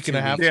almost week and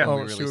a half. Yeah,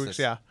 almost 2 weeks.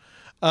 Yeah.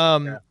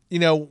 One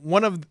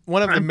of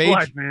the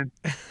major.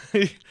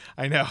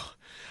 I know.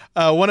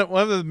 One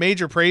of the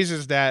major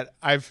praises that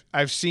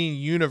I've seen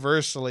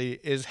universally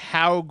is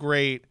how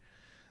great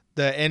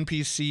the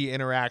NPC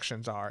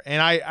interactions are,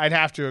 and I'd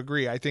have to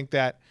agree. I think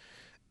that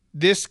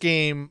this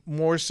game,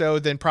 more so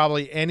than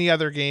probably any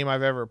other game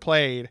I've ever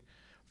played,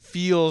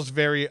 feels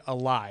very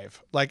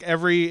alive. Like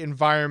every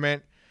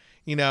environment,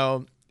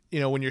 when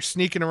you're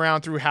sneaking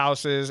around through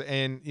houses,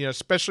 and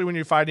especially when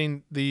you're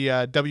fighting the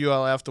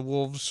WLF, the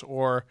wolves,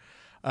 or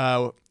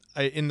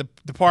in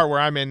the part where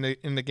I'm in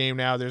the game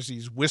now, there's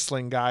these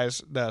whistling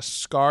guys, the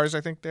Scars,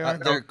 I think they are.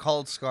 They're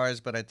called Scars,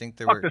 but I think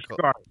they Fuck were the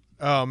Scars.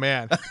 Oh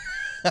man,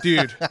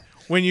 dude.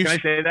 When you Can I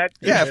say that?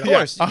 Yeah, of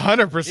course.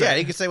 100%. Yeah,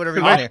 you can say whatever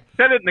you want I here.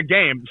 said it in the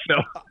game,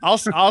 so I'll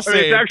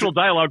say it's actual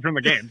dialogue from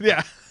the game.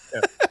 Yeah.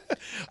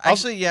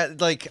 Actually, yeah,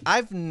 like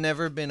I've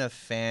never been a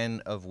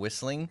fan of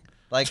whistling.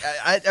 Like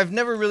I've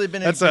never really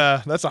been. That's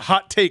a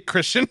hot take,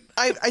 Christian.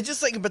 I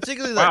just like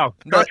particularly. Wow,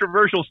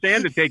 controversial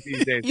stand to take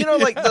these days.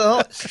 Like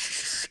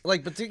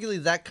like particularly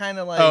that kind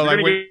of like. Oh, You're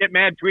like gonna get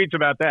mad tweets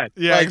about that.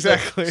 Yeah, like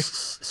exactly.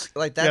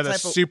 Like that the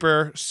type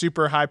of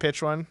super high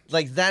pitch one.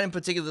 like that in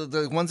particular,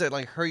 the ones that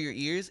like hurt your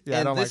ears. Yeah, I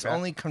and don't this like that.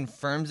 only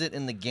confirms it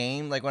in the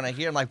game. Like when I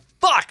hear, I'm like,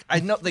 fuck! I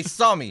know they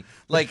saw me.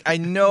 Like I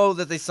know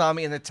that they saw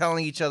me, and they're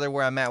telling each other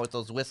where I'm at with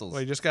those whistles.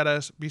 Well, you just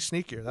gotta be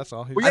sneakier. That's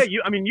all. Well, yeah,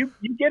 you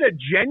get a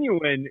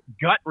genuine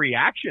gut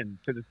reaction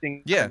to the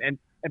thing. Yeah. And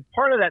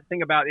part of that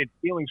thing about it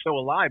feeling so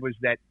alive was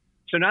that,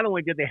 so not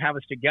only did they have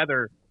us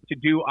together to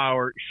do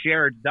our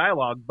shared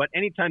dialogue, but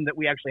anytime that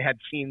we actually had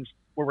scenes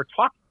where we're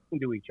talking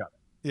to each other,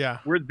 Yeah.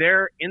 we're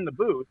there in the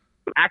booth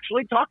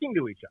actually talking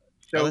to each other.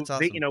 So that's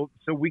awesome.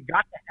 so we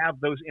got to have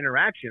those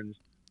interactions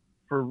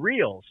for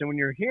real. So when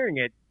you're hearing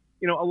it,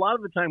 a lot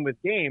of the time with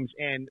games,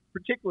 and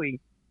particularly,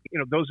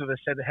 those of us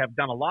that have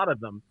done a lot of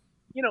them,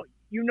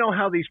 you know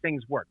how these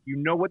things work. You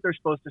know what they're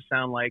supposed to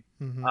sound like.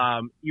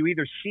 Mm-hmm. You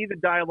either see the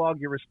dialogue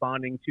you're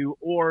responding to,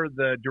 or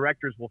the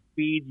directors will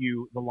feed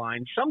you the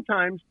line.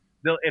 Sometimes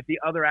if the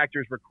other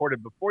actors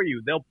recorded before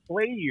you, they'll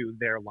play you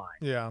their line.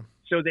 Yeah.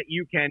 So that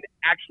you can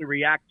actually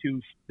react to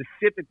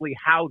specifically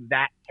how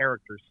that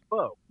character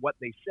spoke, what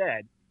they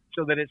said,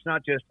 so that it's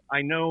not just,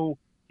 I know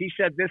he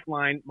said this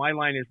line, my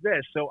line is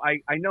this, so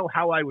I know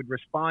how I would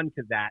respond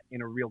to that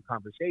in a real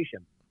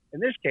conversation. In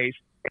this case,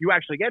 you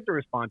actually get to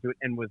respond to it,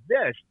 and with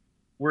this,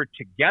 we're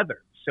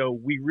together. So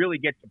we really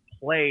get to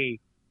play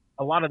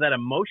a lot of that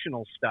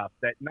emotional stuff,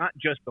 that not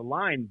just the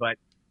line, but,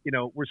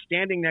 we're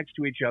standing next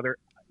to each other.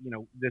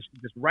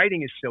 This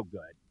writing is so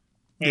good.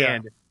 Yeah.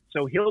 And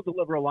so he'll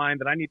deliver a line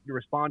that I need to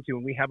respond to,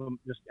 and we have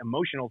this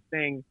emotional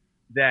thing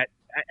that,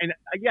 and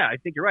yeah, I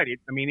think you're right.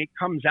 It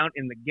comes out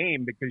in the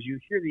game because you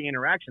hear the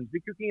interactions,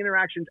 because the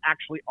interactions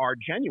actually are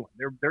genuine.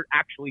 They're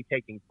actually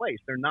taking place.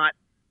 They're not,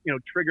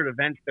 triggered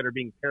events that are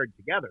being paired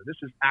together. This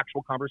is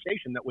actual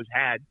conversation that was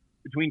had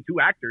between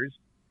two actors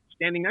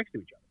standing next to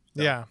each other.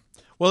 So. Yeah.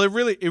 Well, it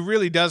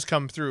really does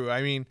come through.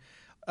 I mean,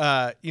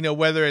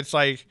 whether it's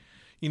like,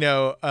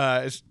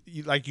 it's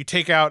like you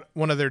take out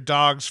one of their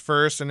dogs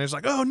first, and it's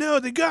like, oh no,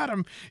 they got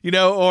him,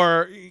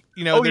 or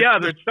Oh yeah,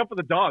 there's stuff with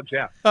the dogs.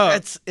 Yeah.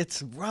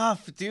 It's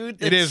rough,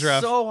 dude. It is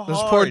rough. So hard.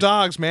 Those poor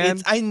dogs,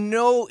 man. I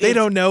know they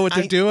don't know what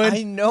they're doing.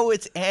 I know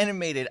it's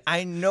animated.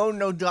 I know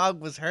no dog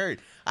was hurt.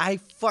 I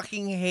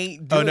fucking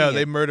hate doing it. Oh no,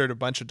 they murdered a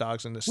bunch of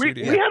dogs in the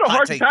studio. We had a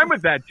hard time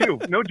with that too.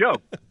 No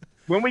joke.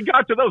 When we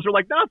got to those, we're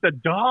like, not the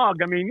dog.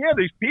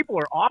 These people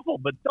are awful,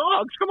 but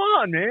dogs, come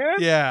on, man.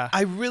 Yeah.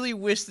 I really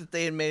wish that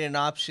they had made an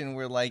option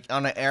where, like,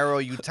 on an arrow,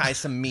 you tie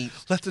some meat.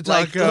 Let the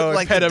dog go.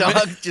 Like the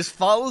dog just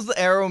follows the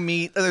arrow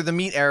meat, or the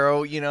meat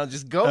arrow,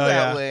 just go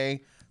that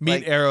way.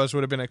 Meat arrows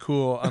would have been a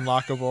cool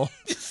unlockable.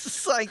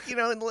 Just like,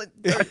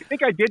 I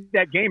think I did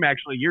that game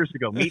actually years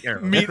ago. Meat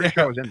Arrow. Meat Arrow.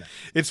 Sure I was in that.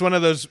 It's one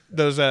of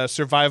those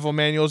survival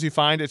manuals you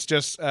find. It's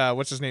just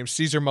what's his name,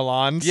 Caesar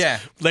Milan's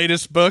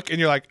latest book, and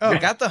you're like, oh, you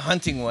got the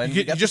hunting one.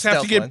 You just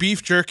have to get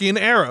beef jerky and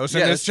arrows,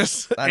 and it's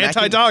just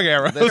anti-dog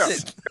arrows.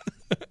 That's it.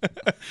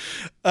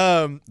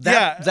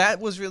 That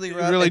was really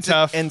rough. Really and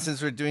tough. And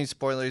since we're doing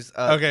spoilers,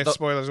 Okay,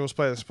 spoilers. We'll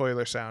play the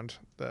spoiler sound.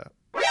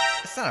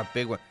 It's not a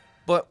big one,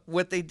 but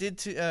what they did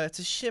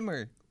to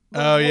Shimmer.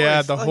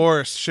 The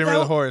horse, Shimmer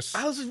the horse.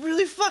 I was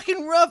really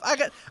fucking rough.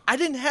 I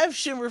didn't have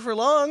Shimmer for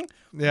long.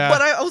 Yeah.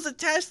 But I was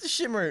attached to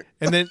Shimmer.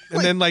 And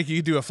then like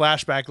you do a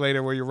flashback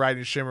later where you're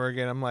riding Shimmer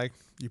again. I'm like,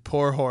 you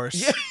poor horse.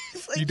 Yeah,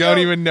 it's like, you don't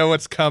even know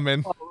what's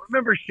coming. Oh,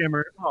 remember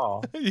Shimmer?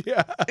 Oh,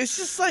 Yeah. It's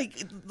just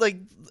like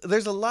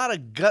there's a lot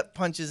of gut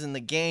punches in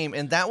the game,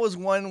 and that was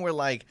one where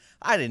like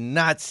I did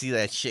not see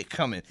that shit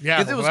coming.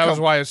 Yeah, that was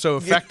why it's so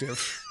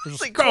effective. It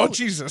was like, oh, oh,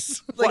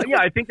 Jesus. well, yeah.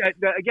 I think that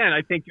again.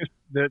 I think just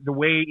the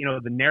way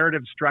the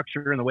narrative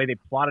structure and the way they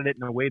plotted it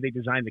and the way they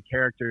designed the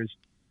characters.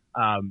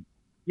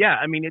 Yeah,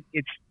 I mean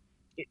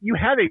you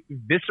have a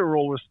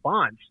visceral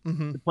response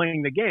to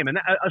playing the game, and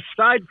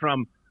aside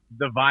from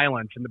the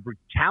violence and the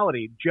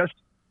brutality, just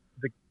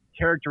the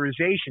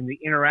characterization, the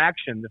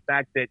interaction, the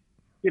fact that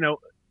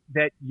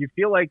that you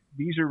feel like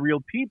these are real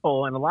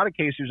people. In a lot of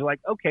cases, you're like,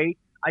 okay,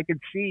 I could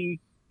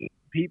see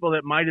people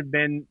that might have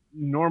been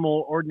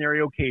normal, ordinary,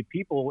 okay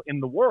people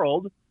in the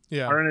world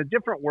are in a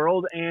different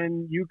world,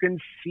 and you can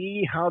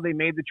see how they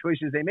made the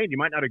choices they made. You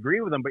might not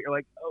agree with them, but you're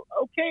like, oh,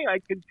 okay, I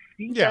could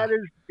see that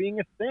as being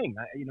a thing.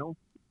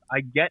 I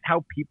get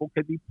how people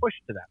could be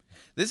pushed to that.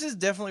 This is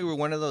definitely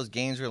one of those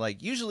games where,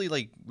 like, usually,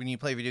 like, when you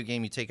play a video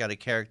game, you take out a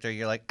character,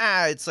 you're like,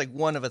 it's like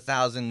one of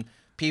 1,000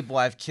 people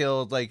I've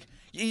killed. Like,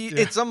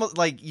 it's almost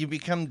like you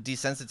become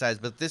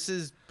desensitized. But this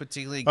is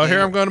particularly. Oh,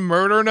 here I'm going to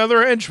murder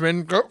another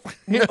henchman. Go.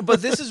 No,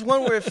 but this is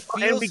one where it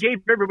feels. And we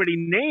gave everybody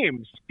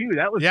names too.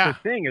 That was the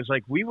thing. Is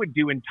like we would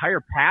do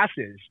entire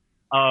passes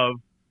of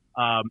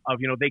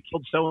they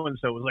killed so and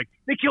so. It was like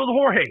they killed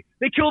Jorge,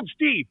 they killed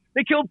Steve,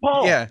 they killed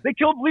Paul, they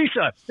killed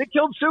Lisa, they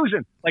killed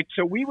Susan. Like,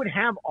 so we would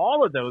have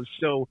all of those.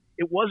 So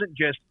it wasn't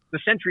just the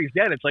sentry's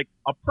dead. It's like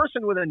a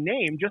person with a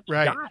name just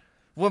died.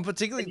 Well,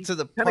 particularly to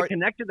the kind of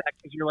connected that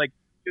because you're like,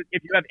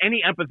 if you have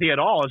any empathy at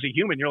all as a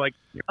human, you're like,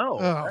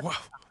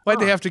 why'd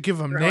they have to give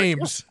them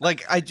names?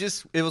 Like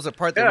it was a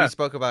part that we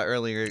spoke about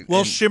earlier.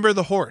 Well, Shimmer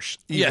the horse,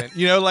 even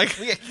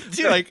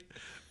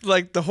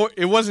like the horse.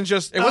 It wasn't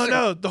just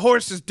no, the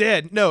horse is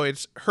dead. No,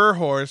 it's her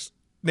horse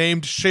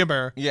named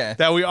Shimmer. Yeah,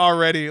 that we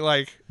already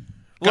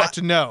got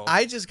to know.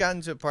 I just got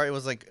into a part. It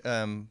was like,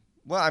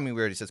 well, I mean, we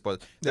already said spoilers.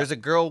 There's a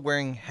girl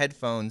wearing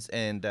headphones,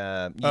 and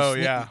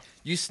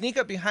you sneak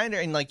up behind her,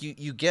 and like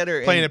you get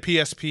her playing a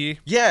PSP.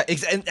 Yeah,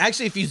 and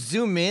actually, if you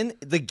zoom in,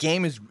 the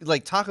game is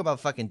like, talk about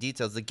fucking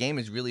details. The game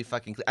is really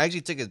fucking clear. I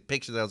actually took a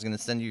picture that I was gonna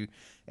send you,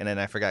 and then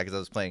I forgot because I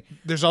was playing.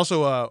 There's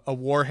also a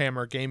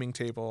Warhammer gaming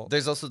table.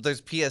 There's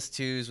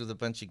PS2s with a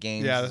bunch of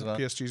games. Yeah, as well.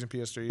 PS2s and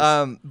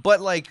PS3s.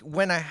 But like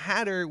when I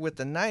had her with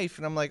the knife,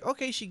 and I'm like,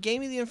 okay, she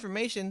gave me the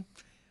information.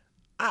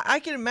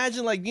 I can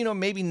imagine, like,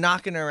 maybe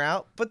knocking her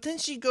out, but then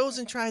she goes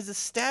and tries to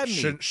stab me.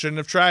 Shouldn't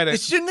have tried it.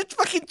 Shouldn't have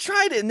fucking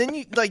tried it. And then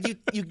you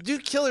do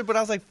kill her, but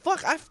I was like,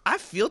 fuck, I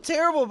feel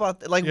terrible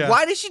about that. Like,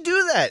 why did she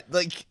do that?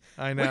 Like,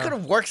 I know. We could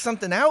have worked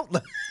something out.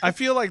 I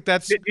feel like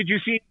that's. Did you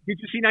see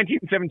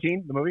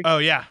 1917, the movie? Oh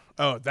yeah.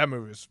 Oh, that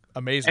movie is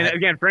amazing. And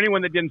again, for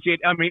anyone that didn't see it,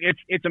 I mean,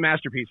 it's a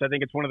masterpiece. I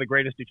think it's one of the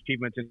greatest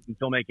achievements in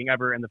filmmaking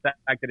ever, and the fact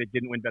that it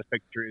didn't win Best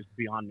Picture is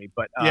beyond me.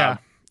 But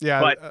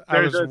but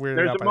there's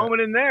a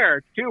moment in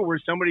there too where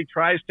somebody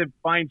tries to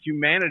find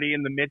humanity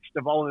in the midst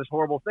of all of this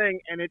horrible thing,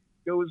 and it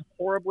goes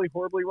horribly,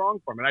 horribly wrong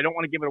for them. And I don't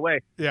want to give it away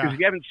because if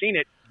you haven't seen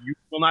it, you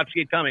will not see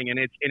it coming, and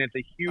it's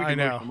a huge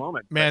emotional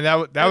moment. Man,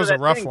 that was a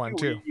rough one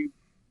too.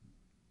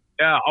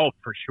 Yeah,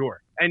 for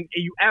sure. And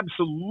you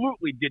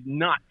absolutely did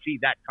not see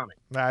that coming.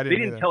 No, they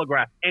didn't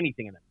telegraph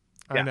anything in it.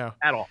 I know.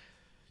 At all.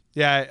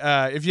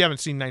 Yeah, if you haven't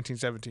seen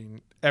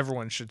 1917,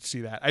 everyone should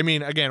see that. I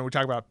mean, again, we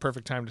talk about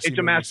perfect time to see. It's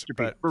a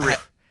masterpiece, for real.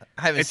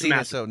 I haven't seen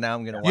it, so now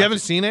I'm gonna watch it. You haven't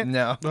seen it?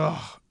 No.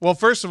 Oh. Well,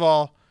 first of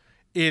all,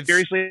 it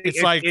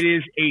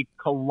is a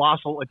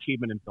colossal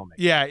achievement in filmmaking.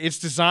 Yeah, it's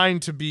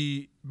designed to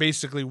be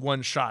basically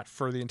one shot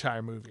for the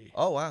entire movie.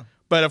 Oh wow!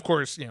 But of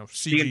course,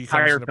 CG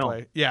comes into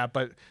play. Yeah,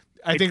 but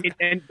I think,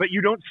 but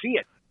you don't see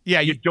it.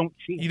 Yeah, you don't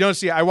see it. You don't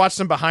see it. I watched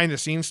some behind the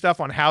scenes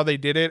stuff on how they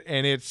did it,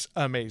 and it's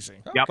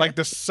amazing. Okay. Like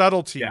the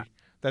subtlety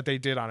that they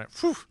did on it.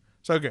 Whew,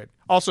 so good.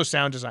 Also,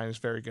 sound design is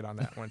very good on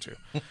that one too.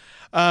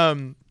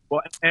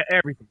 Well,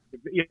 everything.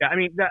 Yeah, I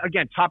mean,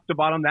 again, top to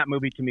bottom, that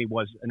movie to me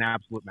was an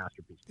absolute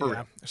masterpiece.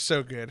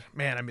 So good.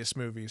 Man, I miss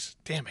movies.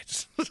 Damn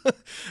it.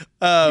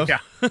 Yeah,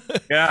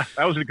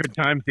 that was a good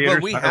time.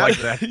 Theaters. Well, I like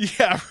that.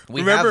 Yeah,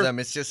 we have them.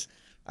 It's just,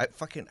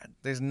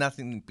 there's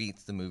nothing that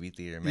beats the movie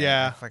theater, man.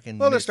 Yeah.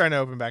 Well, they're starting to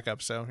open back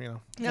up, so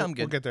I'm good.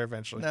 We'll get there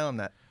eventually. No, I'm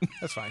not.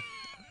 That's fine.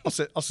 I'll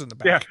sit in the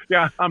back.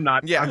 Yeah, I'm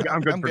not. Yeah,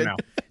 I'm good for now.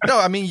 No,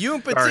 I mean, you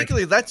in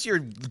particular, that's your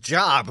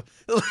job.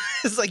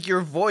 It's like your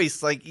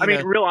voice. Like, I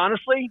mean, real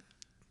honestly,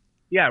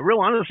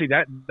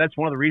 that's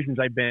one of the reasons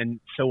I've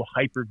been so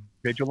hyper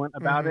vigilant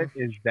about it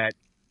is that,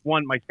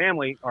 one, my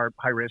family are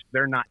high risk.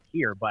 They're not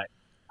here, but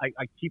I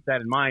keep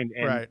that in mind.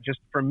 And just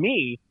for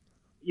me,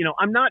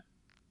 I'm not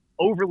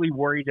overly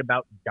worried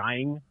about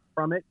dying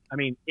from it. I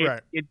mean,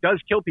 it does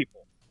kill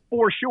people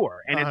for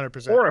sure. And 100%.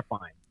 It's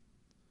horrifying.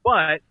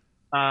 But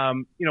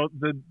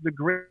the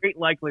great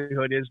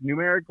likelihood is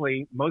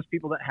numerically most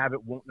people that have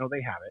it won't know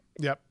they have it.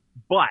 Yep.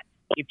 But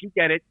if you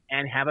get it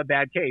and have a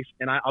bad case,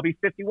 and I'll be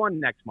 51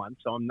 next month,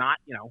 so I'm not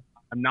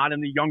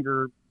in the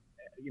younger,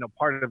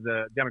 part of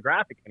the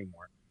demographic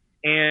anymore.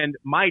 And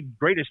my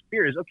greatest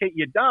fear is, okay,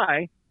 you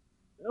die.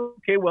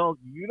 Okay, well,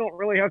 you don't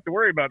really have to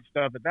worry about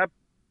stuff at that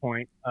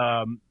point.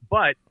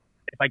 But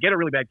if I get a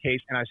really bad case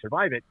and I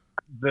survive it,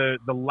 the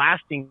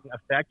lasting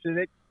effects of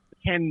it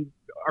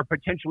are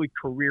potentially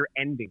career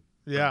ending.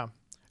 Yeah.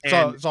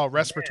 It's all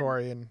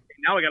respiratory. And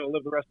now I got to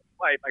live the rest of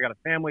my life. I got a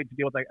family to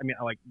deal with. I mean,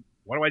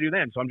 what do I do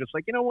then? So I'm just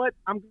like, you know what?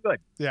 I'm good.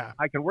 Yeah.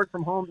 I can work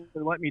from home.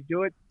 They let me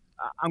do it.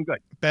 I'm good.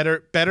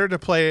 Better to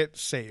play it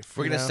safe.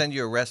 We're going to send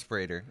you a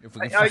respirator. If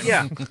we can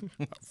yeah.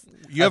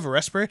 You have a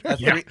respirator? A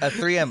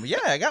 3M. Yeah,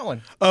 I got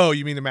one. Oh,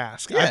 you mean the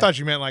mask? Yeah. I thought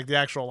you meant like the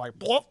actual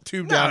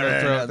tube down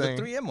your throat thing.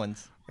 The 3M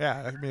ones.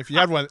 Yeah, I mean, if you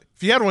had one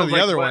of the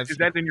other ones, is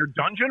that in your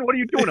dungeon? What are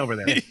you doing over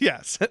there?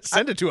 Yes,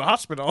 send it to a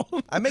hospital.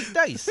 I make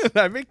dice.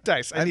 I make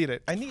dice. I need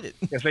it.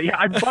 Yeah,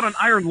 I bought an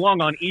iron lung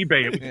on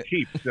eBay. It was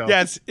cheap. So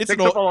yeah, it's takes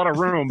up a lot of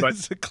room, but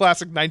it's a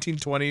classic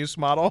 1920s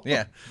model.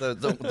 Yeah,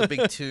 the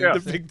big tube,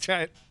 the big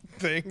giant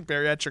thing,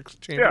 bariatric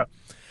chamber.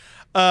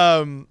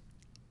 Yeah.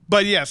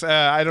 But yes,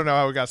 I don't know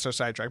how we got so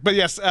sidetracked. But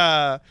yes,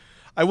 I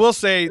will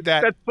say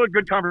that's a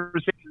good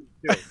conversation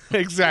too.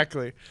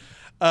 Exactly.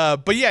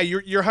 But yeah,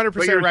 you're 100%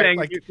 but you're right. Saying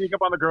like, you sneak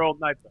up on the girl,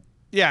 nice.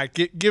 Yeah,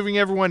 giving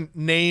everyone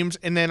names,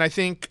 and then I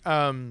think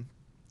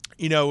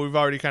we've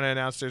already kind of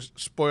announced there's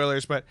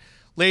spoilers, but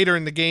later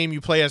in the game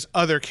you play as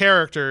other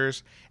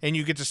characters, and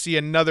you get to see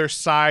another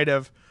side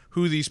of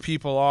who these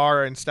people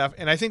are and stuff.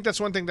 And I think that's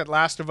one thing that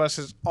Last of Us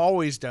has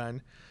always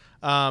done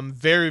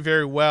very,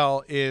 very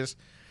well is,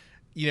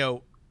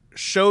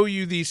 show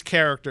you these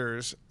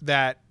characters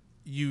that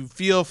you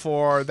feel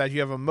for, that you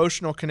have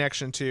emotional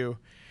connection to.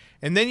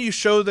 And then you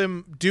show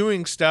them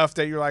doing stuff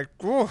that you're like,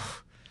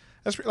 oh,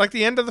 that's like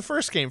the end of the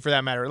first game for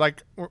that matter.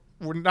 Like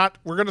we're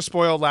going to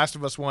spoil Last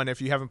of Us 1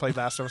 if you haven't played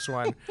Last of Us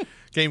 1.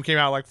 Game came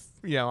out on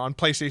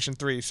PlayStation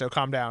 3, so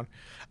calm down.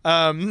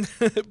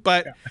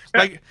 But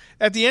like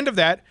at the end of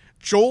that,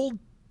 Joel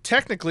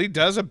technically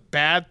does a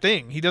bad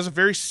thing. He does a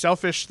very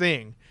selfish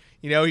thing.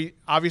 He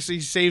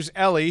obviously saves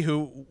Ellie,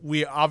 who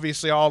we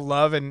obviously all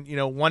love and,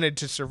 wanted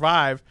to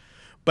survive,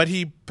 but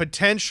he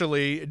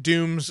potentially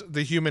dooms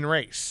the human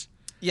race.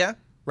 Yeah.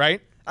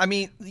 Right? I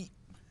mean,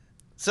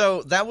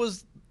 so that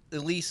was,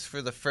 at least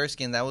for the first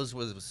game, that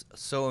was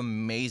so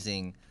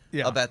amazing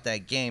about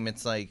that game.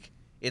 It's like,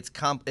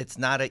 it's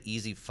not an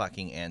easy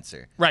fucking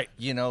answer. Right.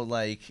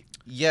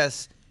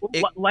 Yes.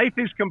 Life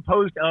is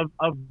composed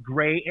of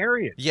gray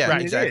areas. Yeah,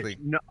 right. Exactly.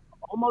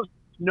 Almost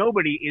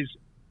nobody is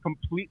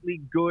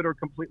completely good or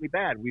completely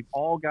bad. We've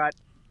all got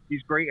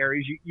these gray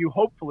areas. You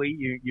hopefully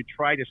you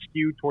try to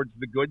skew towards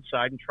the good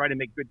side and try to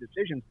make good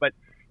decisions. But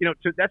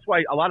that's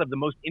why a lot of the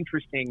most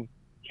interesting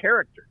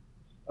characters,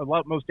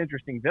 most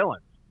interesting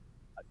villains,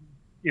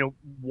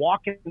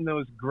 walk in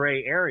those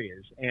gray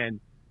areas. And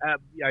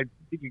I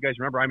think you guys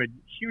remember, I'm a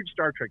huge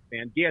Star Trek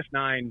fan.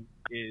 DS9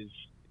 is,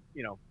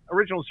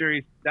 original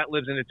series that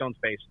lives in its own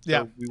space. So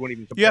yeah, we wouldn't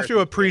even compare. You have to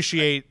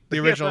appreciate the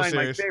original DS9,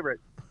 series. My favorite.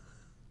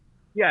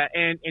 Yeah,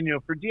 and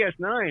for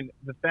DS9,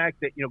 the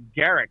fact that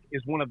Garrick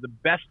is one of the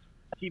best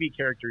TV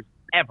characters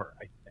ever. I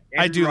think.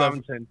 I do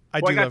love.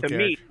 I got to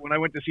meet when I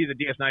went to see the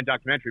DS9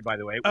 documentary. By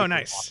the way. Oh,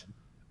 nice.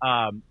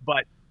 Awesome.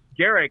 But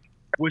Garrick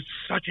was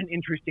such an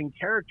interesting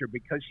character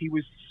because he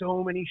was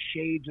so many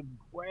shades of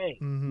gray.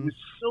 Mm-hmm. He was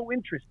so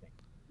interesting.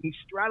 He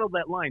straddled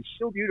that line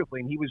so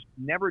beautifully, and he was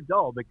never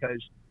dull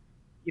because,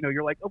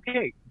 you're like,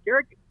 okay,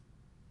 Garrick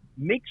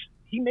makes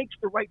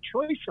the right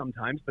choice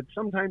sometimes, but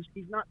sometimes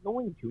he's not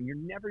going to, and you're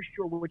never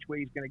sure which way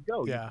he's going to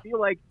go. Yeah. You feel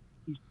like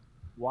he's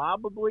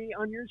probably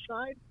on your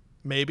side.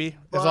 Maybe,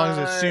 as long as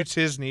it suits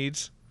his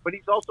needs. But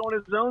he's also on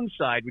his own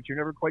side, which you're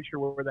never quite sure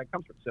where that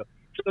comes from. So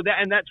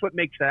that's what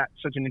makes that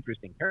such an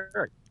interesting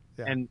character.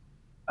 Yeah. And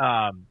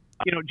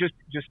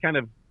just kind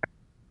of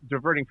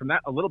diverting from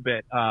that a little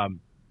bit,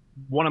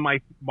 one of my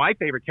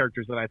favorite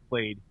characters that I've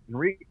played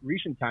in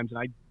recent times, and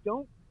I'm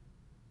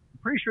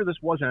pretty sure this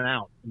wasn't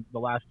out the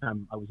last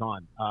time I was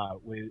on,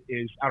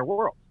 is Outer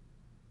Worlds.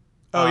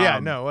 Oh yeah,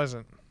 no, it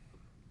wasn't.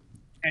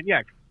 And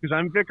yeah, because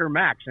I'm Vicar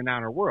Max in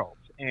Outer Worlds,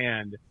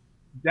 and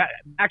that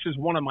Max is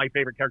one of my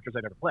favorite characters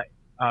I've ever played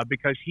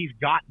because he's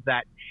got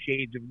that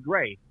shades of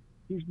gray.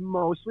 He's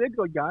mostly a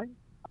good guy,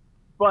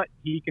 but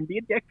he can be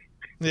a dick.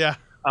 Yeah.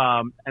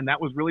 And that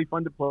was really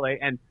fun to play.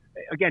 And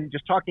again,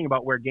 just talking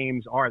about where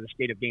games are, the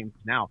state of games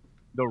now,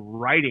 the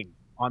writing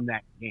on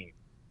that game.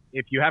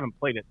 If you haven't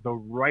played it, the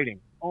writing,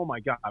 oh my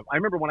God. I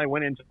remember when I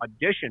went into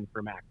audition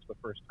for Max the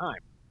first time,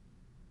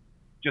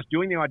 just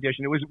doing the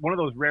audition. It was one of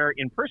those rare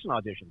in-person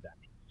auditions,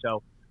 actually.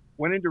 So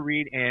went in to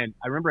read, and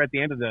I remember at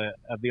the end of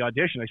the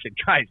audition, I said,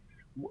 guys,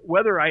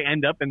 whether I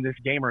end up in this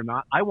game or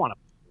not, I want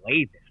to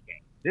play this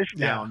game. This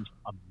sounds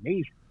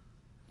amazing.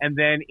 And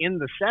then in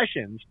the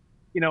sessions,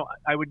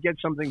 I would get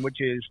something which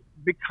is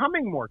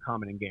becoming more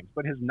common in games,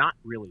 but has not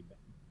really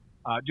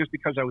been, just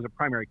because I was a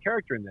primary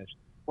character in this,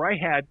 where I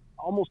had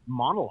almost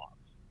monologues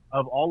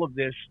of all of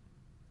this,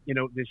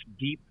 this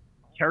deep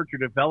character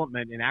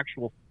development and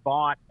actual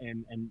thought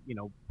and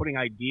putting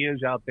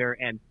ideas out there.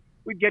 And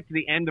we'd get to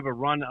the end of a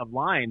run of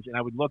lines and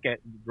I would look at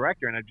the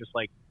director and I'd just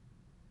like,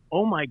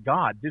 oh my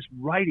God, this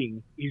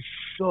writing is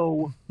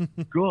so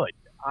good.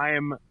 I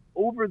am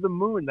over the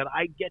moon that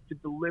I get to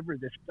deliver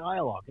this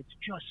dialogue. It's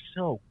just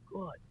so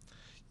good.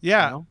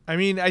 Yeah. I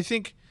mean, I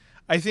think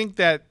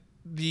that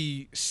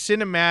the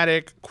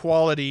cinematic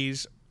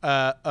qualities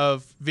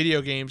of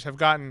video games have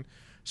gotten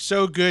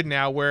so good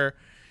now where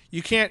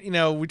you can't,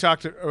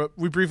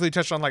 we briefly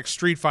touched on like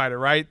Street Fighter,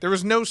 right? There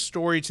was no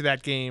story to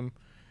that game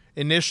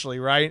initially,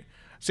 right?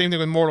 Same thing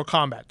with Mortal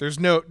Kombat.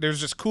 There's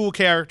just cool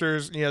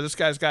characters. This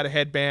guy's got a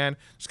headband.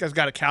 This guy's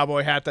got a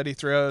cowboy hat that he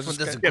throws.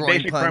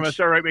 Basic premise.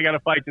 All right, we got to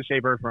fight to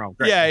save Earth from home.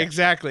 Yeah,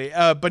 exactly.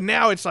 But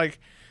now it's like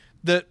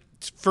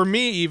for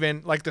me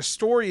even like the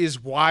story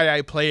is why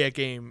I play a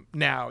game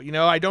now.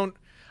 I don't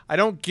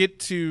get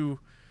to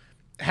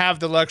have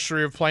the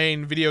luxury of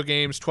playing video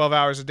games 12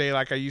 hours a day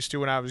like I used to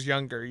when I was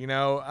younger.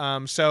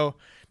 So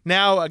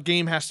now a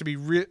game has to be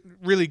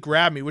really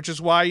grab me, which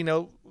is why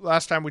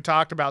last time we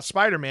talked about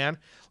Spider-Man.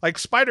 Like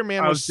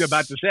Spider-Man was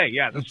about to say,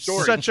 the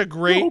story. Such a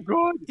great, so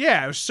good.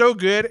 Yeah, it was so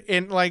good,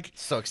 and like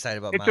so excited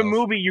about. It's Miles. a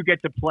movie you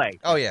get to play.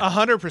 Oh yeah,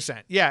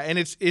 100%. Yeah, and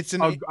it's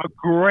a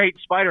great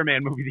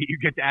Spider-Man movie that you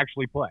get to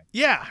actually play.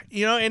 Yeah,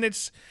 and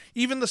it's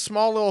even the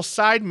small little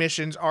side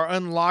missions are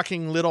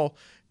unlocking little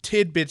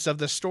tidbits of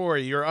the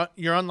story.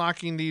 You're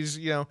unlocking these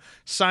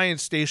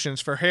science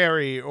stations for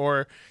Harry,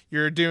 or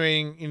you're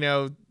doing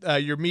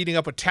you're meeting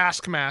up with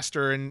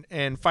Taskmaster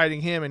and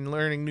fighting him and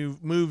learning new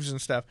moves and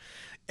stuff.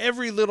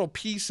 Every little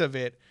piece of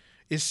it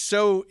is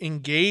so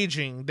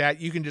engaging that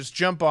you can just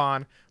jump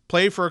on,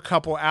 play for a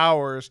couple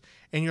hours,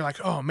 and you're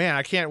like, oh man,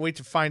 I can't wait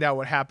to find out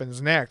what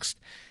happens next.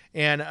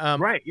 And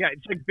right, yeah,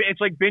 it's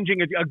like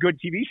binging a good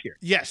TV series.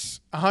 Yes,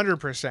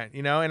 100%.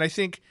 And I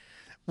think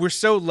we're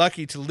so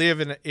lucky to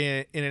live in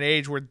an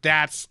age where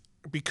that's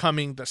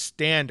becoming the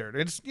standard.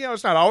 It's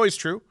it's not always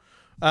true,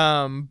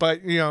 but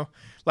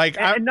like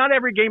and not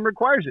every game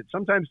requires it.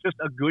 Sometimes just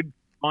a good,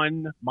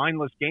 fun,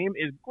 mindless game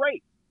is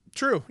great.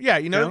 True. Yeah,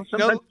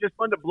 sometimes it's just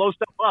fun to blow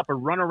stuff up or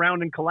run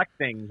around and collect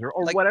things or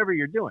like whatever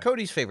you're doing.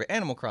 Cody's favorite,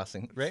 Animal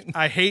Crossing, right?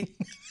 I hate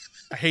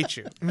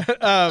you.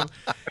 I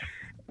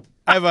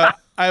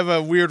have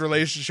a weird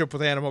relationship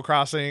with Animal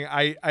Crossing.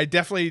 I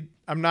definitely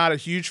I'm not a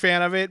huge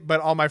fan of it,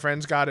 but all my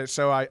friends got it,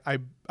 so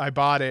I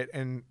bought it,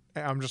 and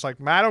I'm just like,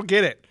 I don't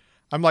get it.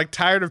 I'm like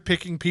tired of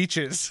picking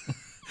peaches.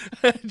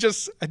 I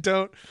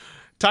don't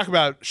talk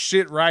about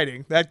shit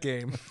writing that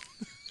game.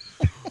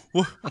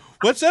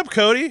 What's up,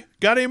 Cody?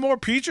 Got any more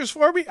peaches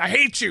for me? I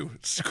hate you.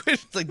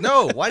 It's like,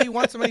 no, why do you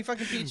want so many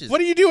fucking peaches? What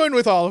are you doing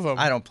with all of them?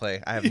 I don't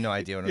play. I have no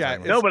idea what I'm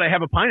talking about. No, but I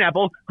have a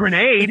pineapple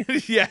grenade.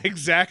 Yeah,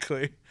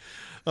 exactly.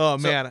 Oh,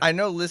 man. I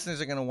know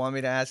listeners are going to want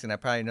me to ask, and I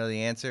probably know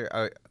the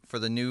answer. For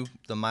the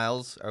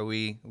Miles, are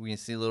we going to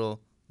see a little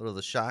of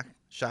the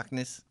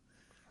shockness?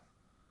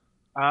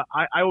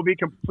 I will be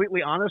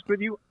completely honest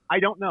with you. I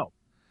don't know.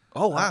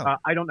 Oh, wow.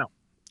 I don't know.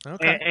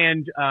 Okay.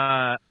 And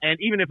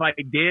even if I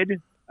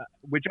did,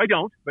 which I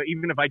don't, but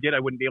even if I did, I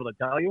wouldn't be able to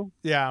tell you.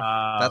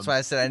 Yeah. That's why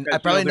I said I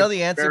probably know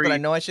the answer, but I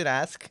know I should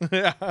ask.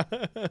 Yeah.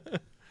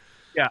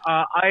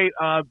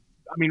 I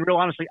mean, real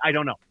honestly, I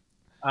don't know.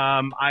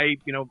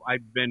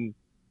 I've been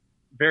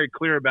very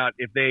clear about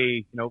if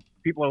they,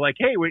 people are like,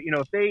 hey,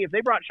 if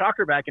they brought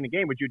Shocker back in the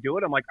game, would you do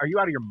it? I'm like, are you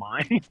out of your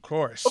mind? Of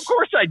course. Of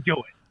course I'd do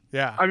it.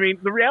 Yeah. I mean,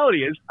 the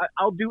reality is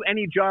I'll do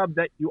any job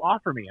that you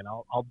offer me, and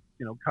I'll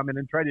come in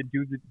and try to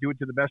do it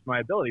to the best of my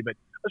ability. But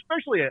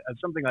especially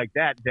something like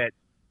that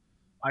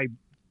I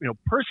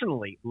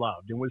personally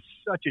loved and was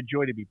such a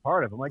joy to be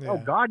part of. I'm like, oh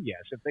God,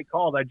 yes. If they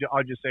called,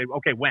 I'll just say,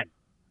 okay, when?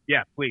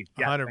 Yeah, please.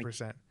 Yeah,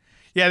 100%.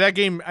 Yeah, that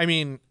game. I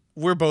mean,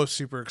 we're both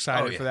super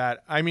excited for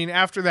that. I mean,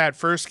 after that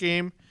first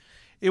game,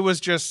 it was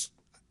just,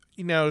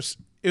 it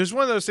was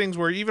one of those things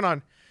where even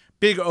on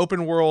big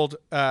open world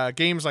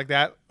games like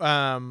that,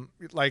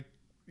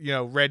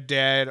 Red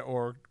Dead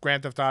or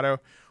Grand Theft Auto,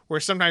 where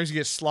sometimes you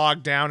get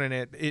slogged down in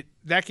it.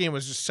 That game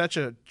was just such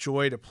a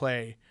joy to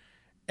play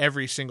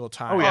every single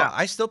time. Oh yeah,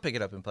 I still pick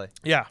it up and play.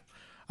 Yeah.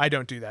 I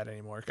don't do that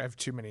anymore. I have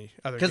too many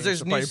other games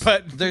to play.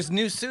 But there's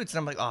new suits, and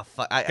I'm like, oh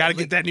fuck, I gotta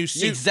get that new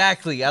suit.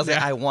 Exactly. I was like,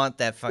 I want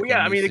that fucking. Well,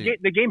 yeah, I mean, suit.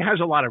 the game has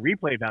a lot of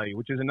replay value,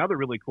 which is another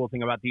really cool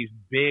thing about these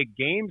big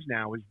games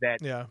now. Is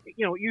that it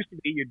used to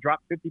be you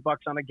drop $50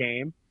 on a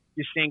game,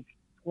 you sink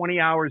 20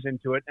 hours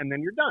into it, and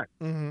then you're done.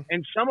 Mm-hmm.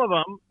 And some of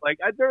them,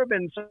 there have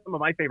been some of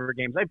my favorite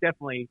games. I've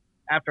definitely,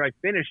 after I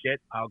finished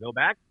it, I'll go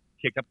back,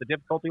 kick up the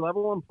difficulty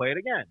level, and play it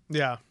again.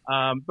 Yeah.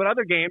 But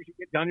other games, you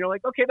get done, you're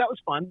like, okay, that was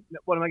fun.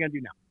 What am I going to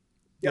do now?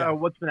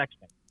 What's the next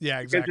thing? Yeah,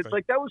 exactly. Because it's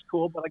like, that was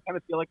cool, but I kind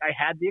of feel like I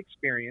had the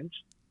experience.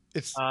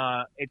 It's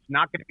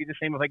not going to be the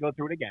same if I go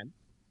through it again.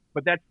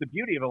 But that's the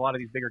beauty of a lot of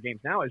these bigger games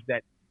now, is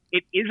that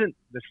it isn't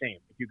the same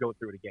if you go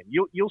through it again.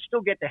 You'll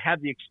still get to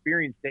have the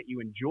experience that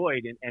you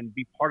enjoyed and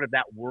be part of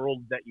that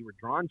world that you were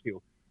drawn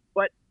to,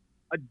 but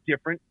a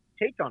different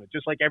take on it.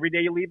 Just like every day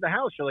you leave the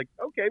house, you're like,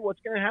 okay, what's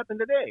going to happen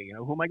today?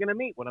 Who am I going to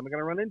meet? What am I going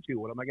to run into?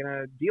 What am I going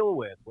to deal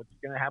with? What's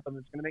going to happen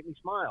that's going to make me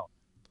smile?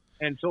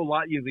 And so a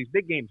lot of these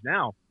big games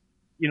now,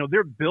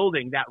 they're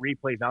building that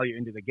replay value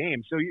into the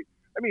game. So,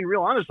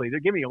 real honestly, they're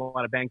giving you a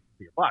lot of bang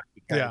for your buck,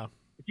 because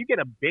if you get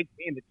a big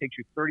game that takes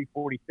you 30,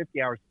 40,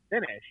 50 hours to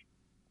finish,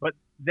 but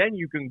then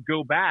you can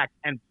go back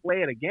and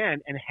play it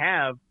again and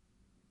have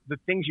the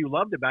things you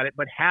loved about it,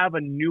 but have a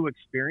new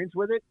experience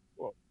with it,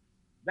 well,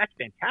 that's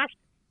fantastic.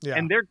 Yeah.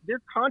 And they're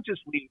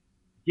consciously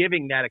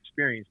giving that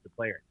experience to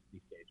players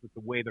these days with the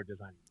way they're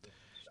designing it.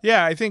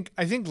 Yeah, I think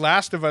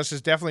Last of Us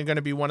is definitely going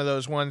to be one of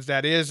those ones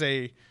that is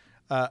a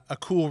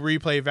cool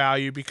replay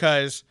value,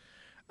 because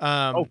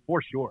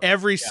for sure,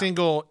 every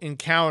single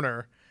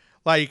encounter,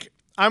 like,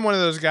 I'm one of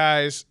those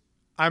guys.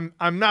 I'm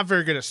not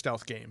very good at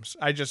stealth games.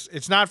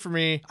 It's not for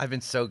me. I've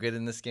been so good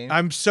in this game.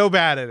 I'm so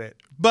bad at it.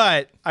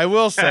 But I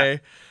will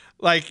say,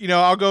 like,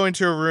 I'll go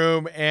into a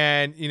room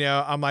and,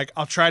 I'm like,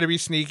 I'll try to be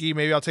sneaky.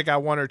 Maybe I'll take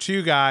out one or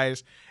two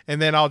guys,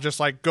 and then I'll just,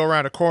 like, go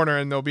around a corner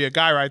and there'll be a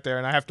guy right there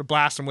and I have to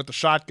blast him with the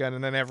shotgun,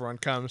 and then everyone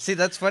comes. See,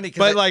 that's funny.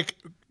 But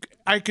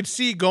I could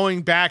see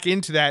going back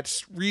into that,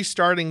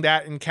 restarting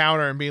that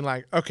encounter and being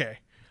like, okay,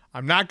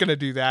 I'm not going to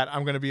do that.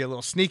 I'm going to be a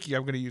little sneaky.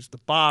 I'm going to use the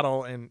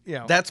bottle, and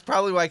That's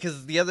probably why,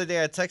 because the other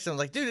day I texted him,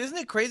 like, dude, isn't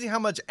it crazy how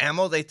much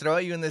ammo they throw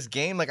at you in this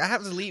game? Like, I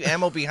have to leave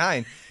ammo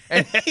behind.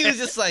 And he was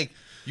just like,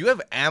 you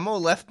have ammo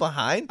left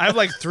behind? I have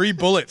like 3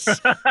 bullets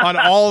on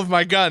all of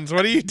my guns.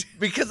 What do you do?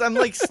 Because I'm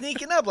like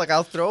sneaking up. Like,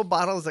 I'll throw a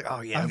bottle. It's like,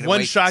 oh yeah, I have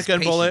 1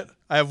 shotgun bullet.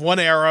 I have 1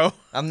 arrow.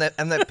 I'm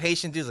that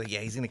patient dude's like, yeah,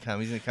 he's gonna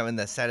come. He's gonna come in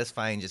that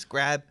satisfying, just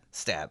grab,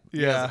 stab.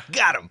 Yeah, like,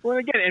 got him. Well,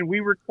 again, and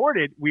we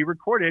recorded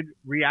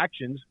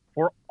reactions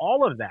for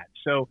all of that.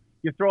 So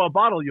you throw a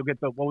bottle, you'll get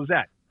what was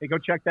that? Hey, go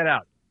check that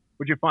out.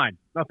 What'd you find?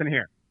 Nothing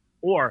here.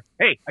 Or,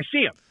 hey, I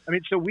see him.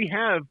 So we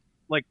have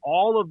like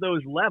all of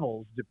those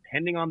levels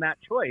depending on that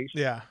choice.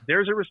 Yeah.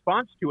 There's a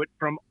response to it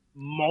from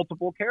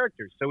multiple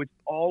characters. So it's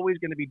always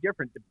going to be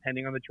different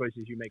depending on the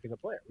choices you make as a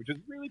player, which is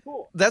really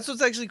cool. That's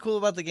what's actually cool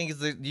about the game, is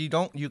that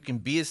you can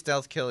be a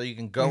stealth killer, you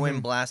can go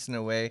in blasting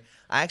away.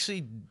 I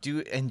actually do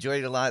enjoy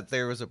it a lot.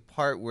 There was a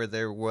part where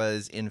there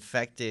was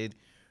infected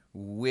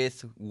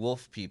with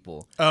wolf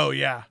people. Oh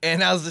yeah.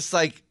 And I was just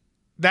like,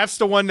 that's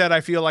the one that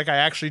I feel like I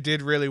actually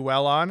did really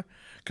well on,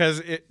 because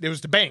it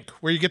was the bank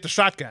where you get the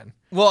shotgun.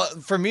 Well,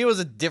 for me, it was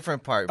a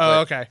different part.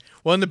 Oh, okay.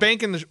 Well, in the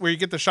bank where you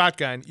get the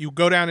shotgun, you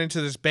go down into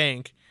this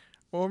bank,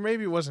 or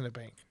maybe it wasn't a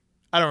bank.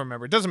 I don't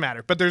remember. It doesn't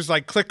matter. But there's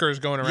like clickers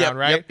going around,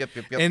 right? Yep.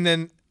 And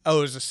then, it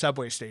was a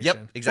subway station.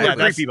 Yep, exactly.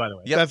 That's creepy, by the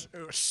way. Yep. That's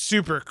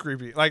super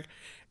creepy. Like,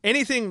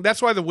 anything,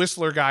 that's why the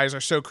Whistler guys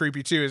are so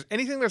creepy too, is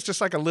anything that's just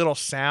like a little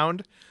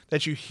sound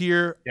that you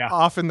hear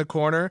off in the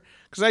corner.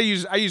 Because I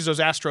use those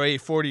Astro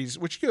A40s,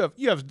 which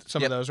you have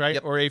some of those,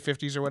 right? Or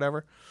A50s or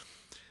whatever.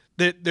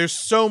 There's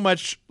so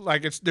much,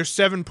 like, there's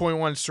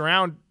 7.1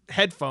 surround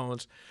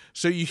headphones,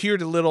 so you hear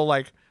the little,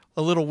 like,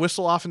 a little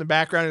whistle off in the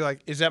background. You're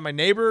like, is that my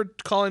neighbor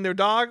calling their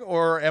dog,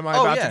 or am I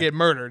about to get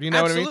murdered? You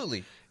know what I mean?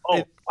 Absolutely.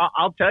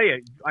 I'll tell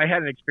you, I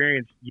had an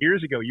experience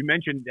years ago. You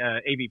mentioned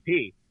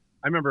AVP.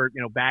 I remember,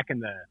 back in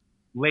the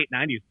late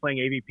 90s playing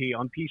AVP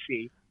on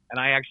PC, and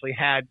I actually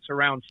had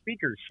surround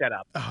speakers set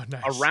up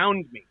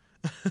around me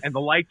and the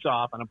lights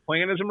off, and I'm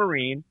playing as a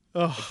Marine.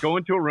 I go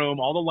into a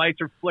room, all the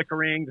lights are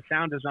flickering, the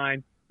sound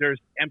design, there's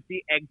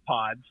empty egg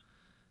pods,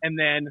 and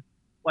then,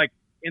 like,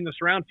 in the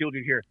surround field,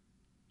 you hear.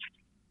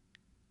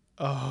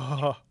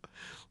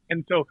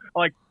 And so,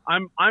 like,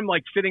 I'm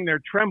like sitting there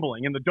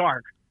trembling in the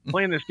dark,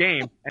 playing this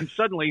game, and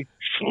suddenly,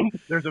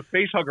 there's a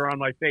face hugger on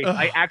my face.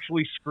 I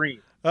actually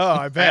screamed. Oh,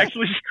 I bet. I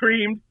actually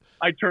screamed.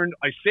 I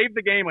saved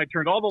the game. I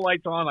turned all the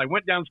lights on. I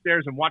went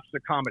downstairs and watched the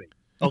comedy.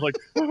 I was like,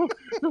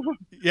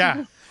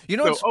 yeah. You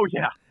know,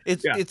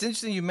 it's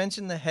interesting you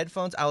mentioned the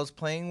headphones. I was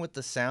playing with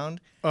the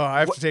sound. Oh, I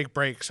have to take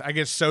breaks. I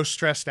get so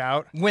stressed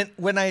out.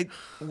 When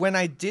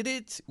I did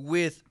it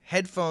with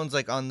headphones,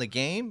 like on the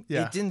game,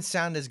 it didn't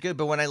sound as good.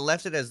 But when I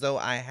left it as though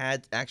I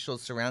had actual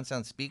surround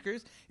sound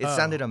speakers, it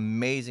sounded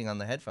amazing on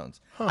the headphones.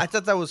 I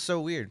thought that was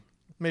so weird.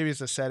 Maybe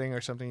it's a setting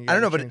or something. I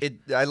don't know, but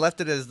I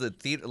left it as the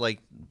theater, like,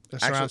 the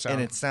surround sound,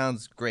 and it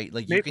sounds great.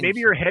 Like, maybe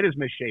your head is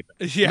misshapen.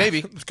 Yeah, maybe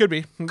it could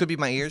be. Could be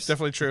my ears.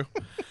 Definitely true.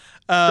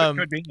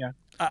 Could be, yeah.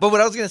 But what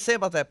I was gonna say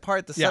about that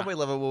part, the subway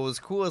level, what was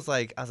cool is,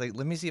 like, I was like,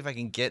 let me see if I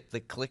can get the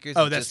clickers.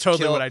 Oh, that's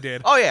totally what I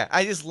did. Oh yeah,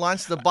 I just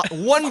launched the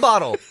one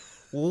bottle.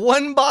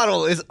 One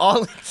bottle is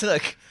all it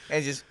took,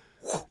 and just.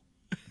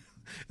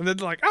 And then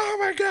like, oh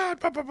my God.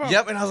 Bah, bah, bah.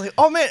 Yep, and I was like,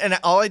 oh man, and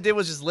all I did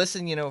was just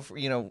listen.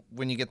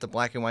 When you get the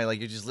black and white, like,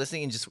 you're just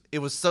listening, and it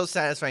was so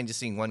satisfying just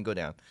seeing one go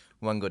down,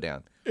 one go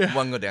down,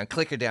 one go down,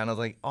 clicker down. I was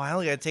like, oh, I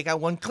only got to take out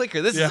one clicker.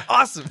 This is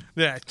awesome.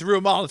 Yeah, I threw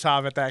a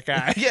Molotov at that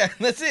guy. Yeah,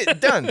 that's it,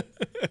 done.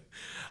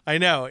 I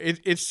know.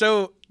 It's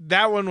so,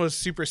 that one was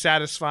super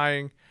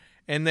satisfying,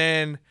 and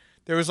then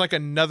there was like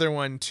another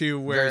one too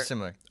where very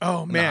similar.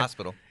 Oh man, the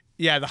hospital.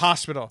 Yeah, the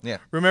hospital. Yeah.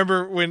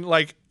 Remember when,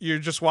 like, you're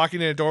just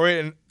walking in a doorway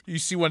and you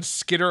see one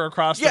skitter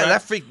across. Yeah,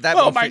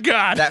 the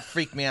God, that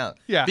freaked me out.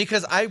 Yeah,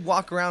 because I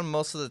walk around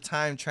most of the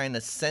time trying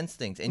to sense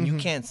things, and you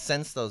can't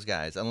sense those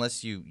guys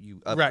unless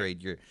you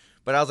upgrade your.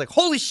 But I was like,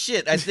 holy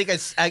shit! I think I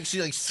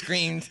actually like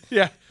screamed.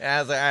 Yeah, and I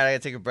was like, all right, I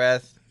gotta take a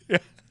breath. Yeah,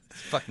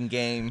 it's fucking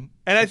game.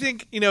 And I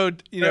think you know,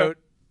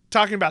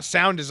 talking about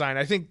sound design,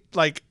 I think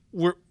like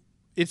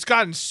it's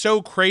gotten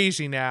so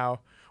crazy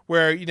now,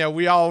 where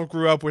we all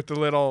grew up with the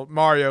little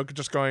Mario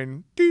just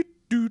going doot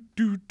doot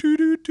doot doot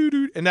doot doot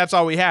doot, and that's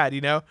all we had,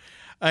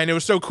 and it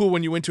was so cool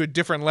when you went to a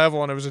different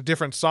level and it was a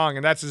different song,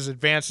 and that's as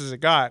advanced as it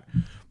got.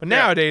 But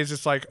nowadays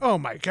it's like, oh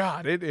my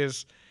God,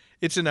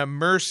 it's an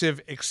immersive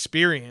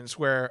experience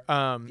where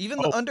even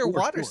the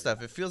underwater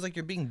stuff, it feels like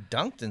you're being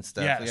dunked and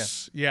stuff.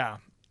 Yes, yeah,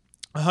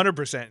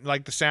 100%.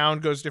 Like the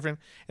sound goes different,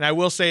 and I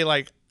will say,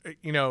 like,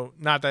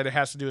 not that it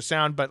has to do with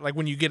sound, but like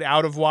when you get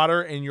out of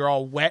water and you're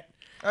all wet,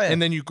 and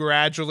then you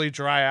gradually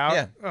dry out.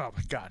 Yeah. Oh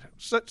my God,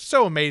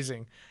 so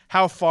amazing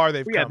how far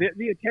they've come. Yeah,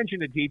 the attention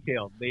to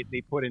detail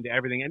they put into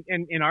everything,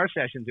 and in our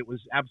sessions it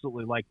was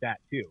absolutely like that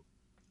too.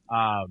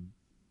 Ryan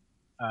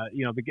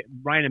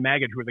and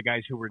Maggot, who were the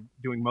guys who were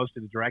doing most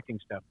of the directing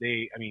stuff,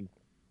 they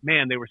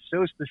were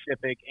so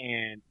specific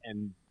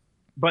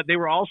but they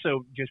were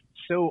also just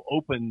so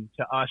open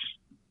to us,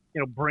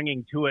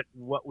 bringing to it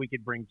what we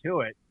could bring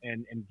to it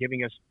and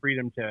giving us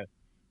freedom to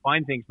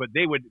find things. But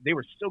they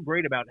were so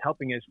great about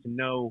helping us to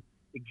know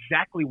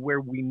exactly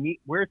where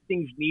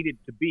things needed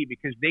to be,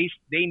 because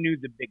they knew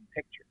the big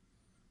picture.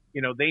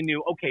 They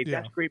knew, okay,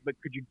 that's great, but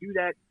could you do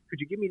that? Could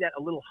you give me that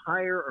a little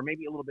higher, or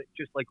maybe a little bit,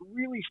 just like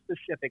really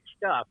specific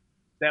stuff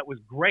that was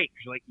great?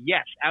 You're like,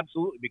 yes,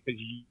 absolutely, because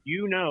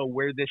you know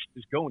where this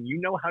is going. You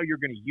know how you're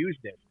going to use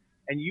this,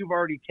 and you've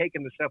already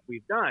taken the stuff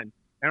we've done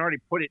and already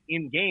put it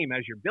in game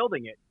as you're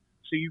building it.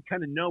 So you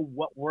kind of know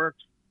what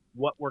works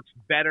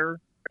better,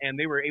 and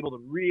they were able to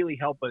really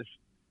help us,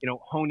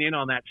 hone in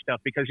on that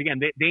stuff, because again,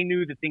 they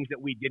knew the things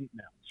that we didn't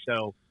know.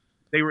 So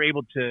they were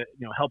able to,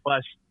 help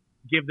us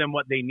give them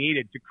what they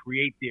needed to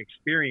create the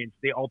experience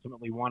they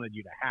ultimately wanted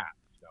you to have.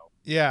 So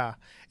yeah,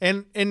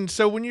 and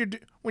so when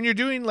you're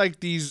doing like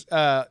these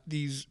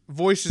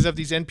voices of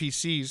these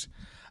NPCs,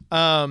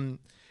 on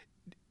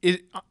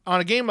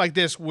a game like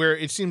this where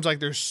it seems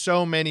like there's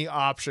so many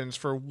options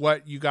for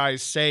what you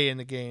guys say in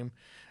the game,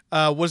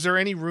 was there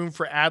any room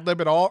for ad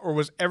lib at all, or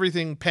was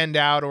everything penned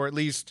out, or at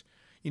least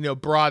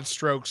broad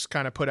strokes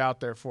kind of put out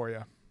there for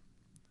you?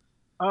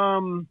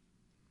 I'm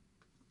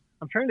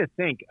trying to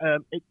think.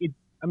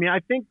 I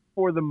think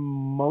for the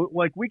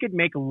we could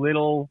make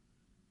little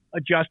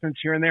adjustments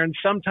here and there, and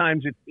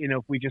sometimes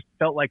if we just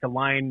felt like a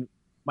line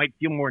might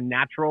feel more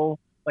natural,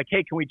 like,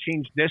 hey, can we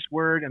change this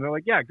word? And they're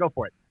like, yeah, go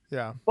for it.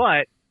 Yeah.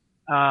 But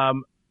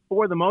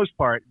for the most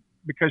part,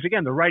 because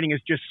again, the writing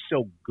is just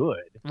so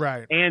good,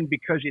 right? And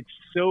because it's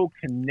so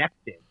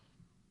connected,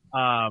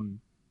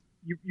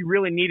 you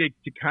really needed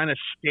to kind of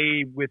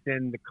stay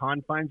within the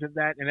confines of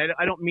that. And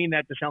I don't mean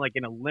that to sound like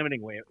in a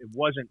limiting way. It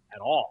wasn't at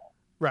all.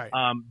 Right.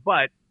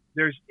 But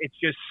it's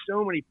just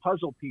so many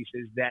puzzle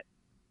pieces that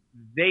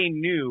they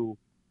knew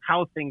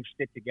how things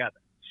fit together.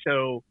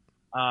 So,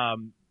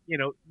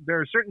 there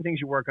are certain things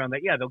you work on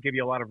that, they'll give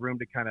you a lot of room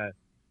to kind of,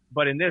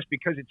 but in this,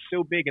 because it's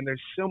so big and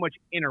there's so much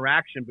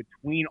interaction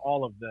between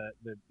all of the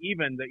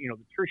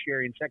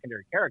tertiary and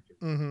secondary characters,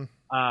 mm-hmm.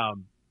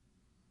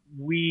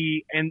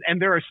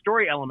 And there are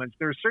story elements.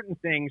 There are certain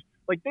things,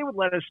 like they would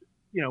let us,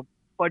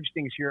 fudge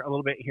things here a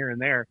little bit here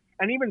and there.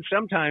 And even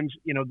sometimes,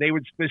 they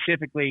would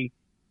specifically,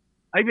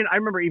 I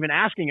remember even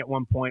asking at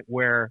one point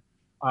where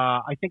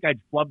I think I'd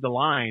flubbed a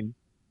line,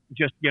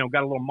 just,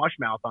 got a little mush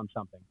mouth on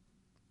something.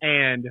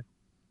 And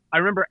I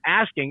remember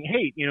asking,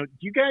 hey, do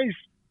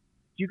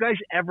you guys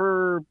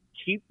ever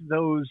keep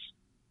those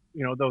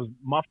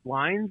muffed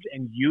lines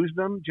and use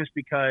them just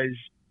because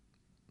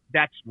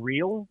that's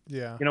real?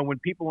 Yeah. When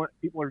people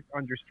are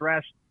under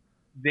stress,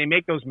 they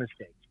make those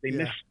mistakes. They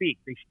misspeak.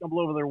 They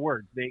stumble over their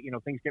words. They,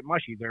 things get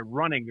mushy. They're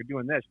running. They're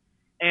doing this.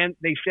 And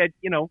they said,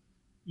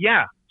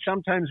 yeah,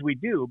 sometimes we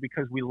do,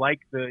 because we like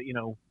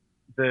the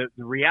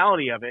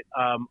reality of it.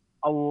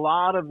 A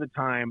lot of the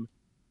time,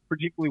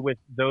 particularly with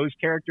those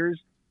characters,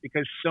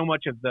 because so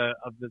much of the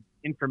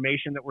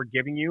information that we're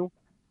giving you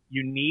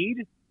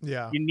need.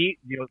 Yeah.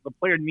 The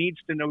player needs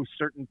to know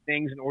certain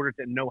things in order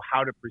to know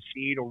how to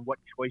proceed or what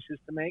choices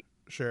to make.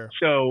 Sure.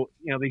 So,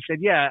 they said,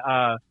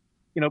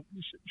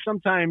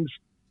 sometimes,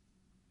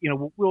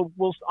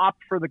 we'll opt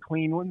for the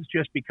clean ones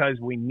just because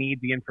we need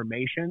the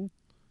information.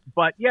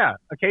 But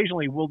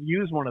occasionally we'll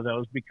use one of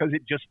those because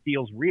it just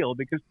feels real,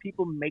 because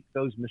people make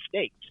those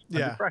mistakes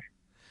under pressure.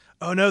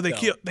 Oh no, they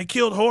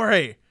killed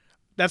Jorge.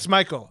 That's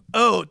Michael.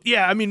 Oh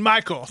yeah, I mean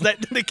Michael.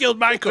 They killed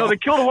Michael. No, they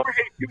killed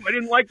Jorge too. I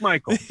didn't like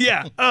Michael.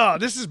 Yeah. Oh,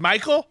 this is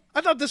Michael? I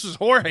thought this was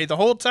Jorge the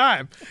whole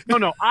time.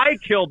 No, I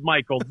killed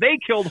Michael. They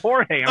killed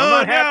Jorge. I'm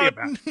not happy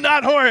about it.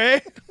 Not Jorge.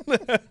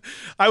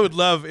 I would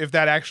love if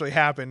that actually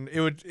happened.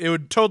 It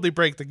would totally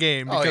break the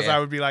game, because I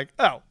would be like,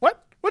 oh, what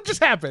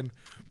just happened?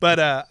 But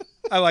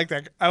I like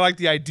that. I like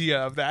the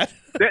idea of that.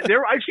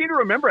 I seem to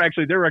remember,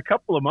 actually, there were a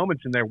couple of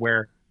moments in there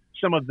where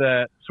some of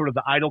the sort of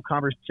the idle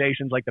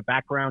conversations, like the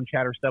background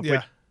chatter stuff,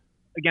 which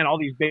again, all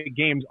these big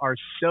games are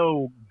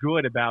so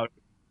good about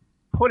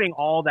putting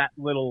all that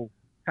little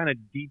kind of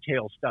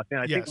detail stuff in.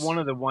 I think one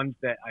of the ones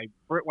that I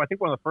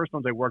think one of the first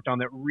ones I worked on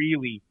that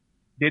really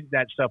did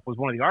that stuff was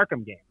one of the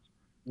Arkham games,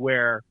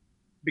 where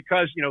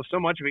because so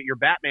much of it, you're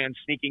Batman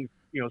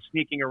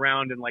sneaking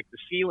around in like the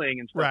ceiling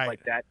and stuff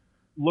like that,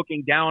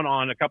 looking down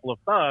on a couple of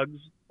thugs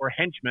or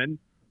henchmen,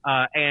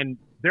 and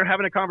they're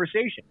having a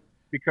conversation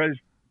because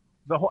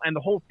the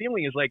whole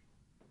feeling is like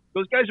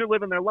those guys are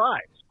living their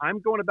lives. I'm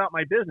going about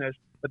my business,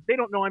 but they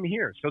don't know I'm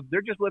here, so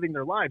they're just living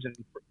their lives. And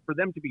for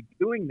them to be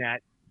doing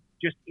that,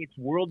 just it's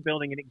world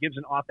building, and it gives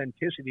an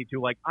authenticity to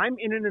like I'm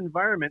in an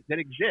environment that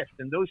exists,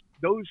 and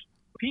those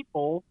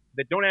people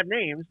that don't have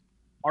names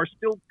are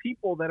still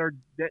people that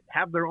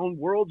have their own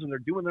worlds and they're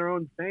doing their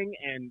own thing,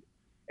 and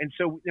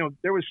so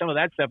there was some of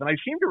that stuff, and I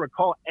seem to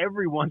recall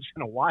every once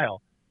in a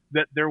while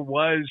that there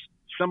was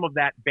some of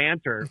that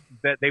banter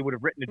that they would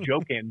have written a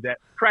joke in that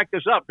cracked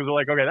us up because they're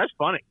like, okay, that's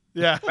funny.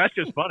 Yeah, that's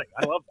just funny.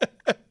 I love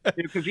that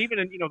because even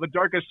in the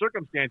darkest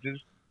circumstances,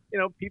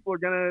 people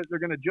they're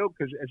gonna joke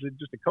because as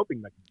just a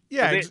coping mechanism.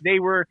 Yeah,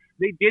 so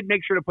they did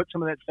make sure to put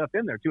some of that stuff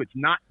in there too. It's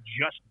not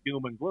just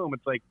doom and gloom.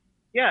 It's like,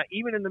 yeah,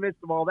 even in the midst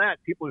of all that,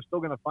 people are still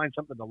going to find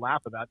something to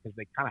laugh about because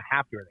they kind of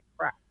have to or they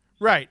crack.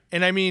 Right,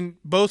 and I mean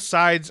both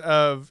sides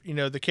of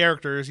the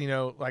characters.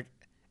 Like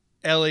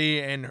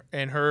Ellie and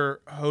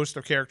her host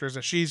of characters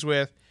that she's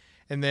with,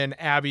 and then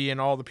Abby and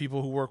all the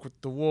people who work with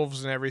the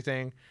wolves and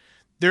everything.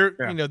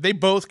 They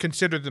both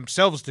consider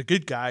themselves the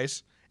good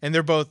guys, and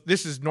they're both.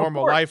 This is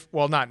normal life.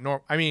 Well, not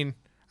normal. I mean,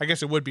 I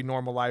guess it would be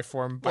normal life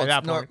for them by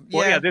that point.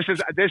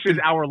 This is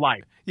our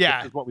life.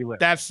 Yeah, this is what we live.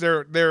 That's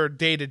their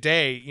day to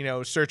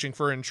day. Searching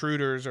for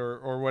intruders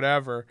or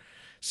whatever.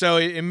 So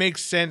it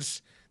makes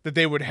sense that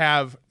they would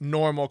have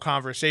normal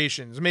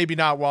conversations. Maybe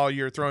not while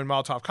you're throwing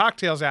Molotov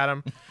cocktails at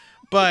them,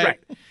 but right.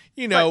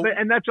 But,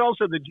 and that's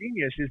also the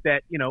genius is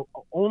that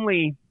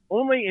only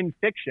in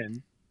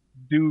fiction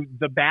do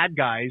the bad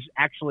guys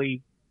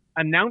actually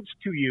announce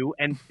to you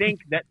and think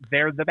that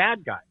they're the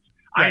bad guys.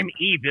 Right. I'm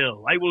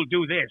evil. I will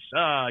do this.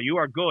 You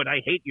are good.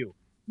 I hate you.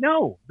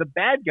 No, the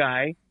bad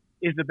guy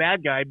is the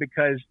bad guy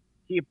because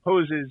he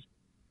opposes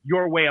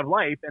your way of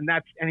life, and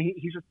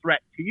he's a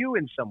threat to you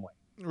in some way.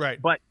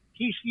 Right. But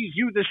he sees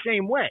you the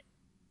same way.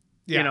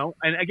 Yeah.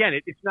 And again,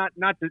 it's not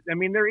I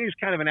mean, there is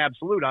kind of an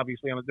absolute,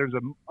 obviously. There's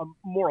a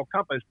moral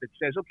compass that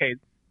says, okay,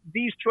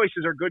 these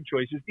choices are good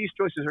choices. These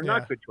choices are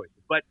not good choices.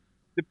 But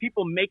the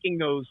people making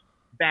those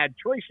bad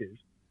choices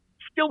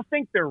still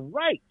think they're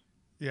right.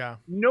 Yeah.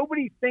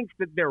 Nobody thinks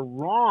that they're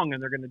wrong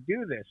and they're going to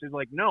do this. It's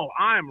like, no,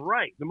 I'm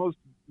right. The most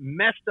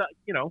messed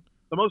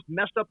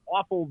up,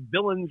 awful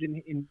villains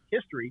in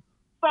history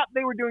thought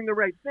they were doing the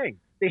right thing.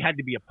 They had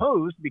to be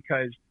opposed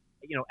because,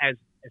 as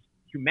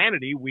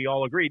humanity, we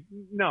all agreed,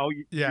 no,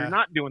 you're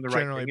not doing the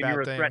right thing, and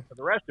you're a threat to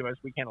the rest of us.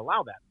 We can't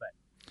allow that. But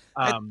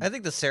I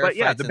think the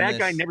Seraphites the bad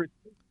guy never.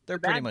 They're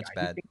pretty much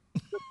bad.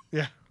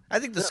 Yeah. I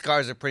think the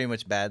Scars are pretty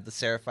much bad. The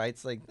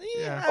Seraphites, like,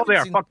 they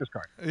are. Fuck the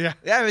Scars. Yeah.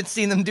 I haven't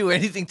seen them do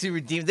anything to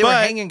redeem. They were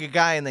hanging a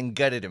guy and then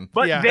gutted him.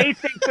 But they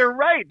think they're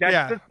right.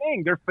 That's the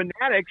thing. They're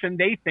fanatics and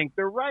they think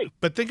they're right.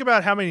 But think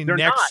about how many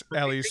necks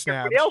Ellie stabs.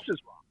 Everybody else is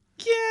wrong.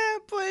 Yeah,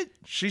 but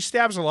she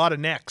stabs a lot of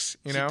necks.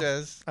 She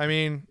does. I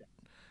mean,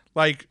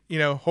 like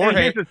Jorge. And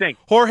here's the thing.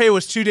 Jorge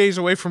was 2 days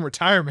away from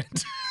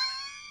retirement.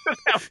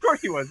 Of course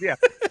he was. Yeah.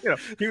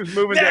 He was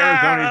moving to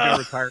Arizona. He's going to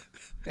retire.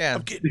 Yeah.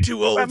 I'm getting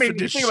too old for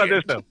this think about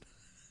this though.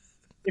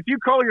 If you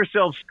call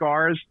yourself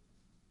Scars,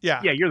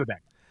 you're the bad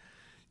guy.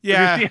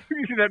 Yeah. You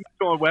see that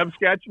Mitchell and Webb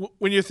sketch?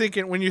 When you're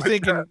thinking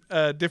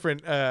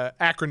different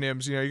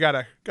acronyms, you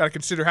gotta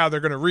consider how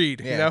they're gonna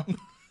read. Yeah.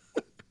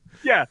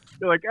 Yeah,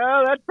 they're like,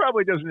 oh, that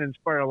probably doesn't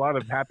inspire a lot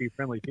of happy,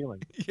 friendly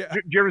feelings. Yeah.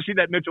 Did you ever see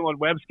that Mitchell and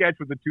Webb sketch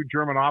with the two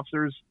German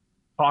officers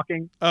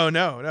talking? Oh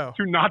no.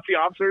 Two Nazi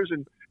officers,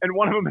 and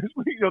one of them is,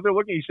 they're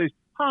looking. He says,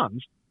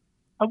 Hans,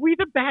 are we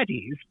the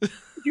baddies? What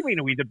do you mean,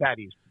 are we the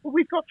baddies? Well,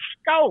 we've got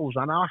skulls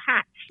on our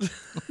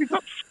hats. We've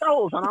got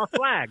skulls on our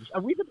flags.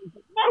 Are we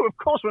No, of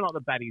course we're not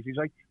the baddies. He's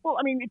like, well,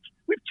 I mean,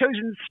 we've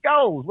chosen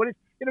skulls. What if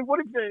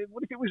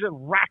it was a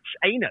rat's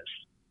anus?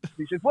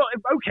 He says, well,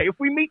 okay, if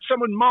we meet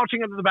someone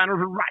marching under the banner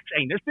of a rat's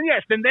anus, then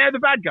yes, then they're the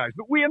bad guys.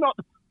 But we are not.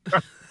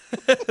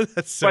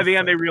 By the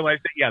end, they realize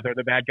that they're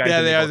the bad guys.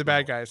 Yeah, they are the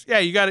bad guys. Yeah,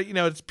 you got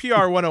to, it's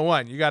PR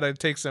 101. You got to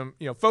take some,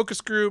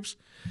 focus groups.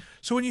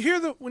 So when you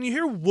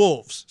hear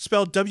wolves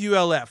spelled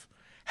WLF,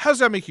 how does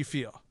that make you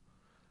feel?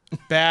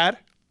 Bad,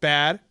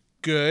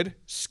 good,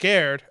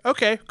 scared.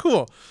 Okay,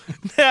 cool.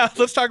 Now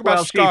let's talk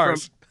about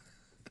Scars.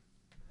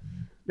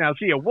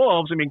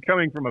 Wolves,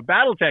 coming from a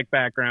Battletech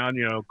background,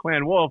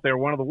 Clan Wolf, they were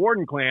one of the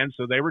Warden clans,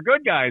 so they were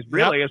good guys.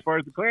 Really, as far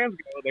as the clans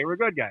go, they were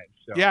good guys.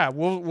 So. Yeah,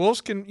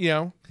 wolves can,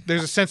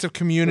 there's a sense of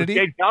community.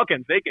 Jade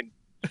Falcons, they can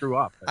screw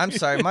up. I'm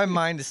sorry, my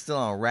mind is still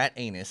on rat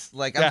anus.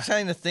 Like, I'm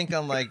trying to think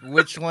on,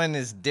 which one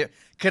is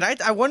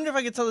I wonder if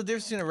I could tell the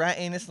difference between a rat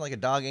anus and, a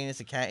dog anus,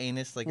 a cat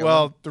anus.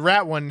 The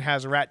rat one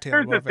has a rat tail.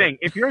 Here's the thing.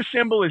 If your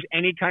symbol is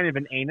any kind of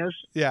an anus,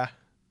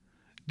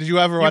 Did you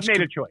ever watch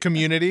made a choice. No.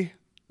 Community?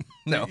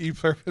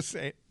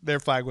 Their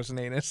flag was an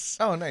anus.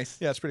 Oh, nice.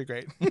 Yeah, it's pretty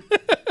great.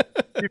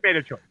 You made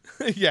a choice.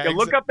 Yeah,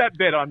 Look up that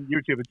bit on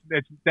YouTube.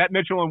 It's that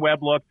Mitchell and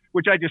Webb look,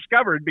 which I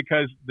discovered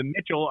because the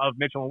Mitchell of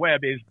Mitchell and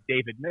Webb is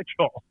David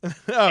Mitchell.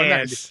 Oh, and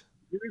nice.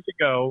 Years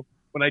ago,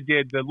 when I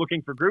did the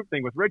Looking for Group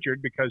thing with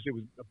Richard, because it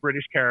was a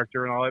British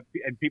character and all that,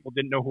 and people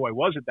didn't know who I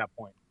was at that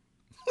point.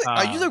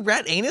 Are you the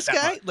rat anus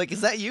guy? Like,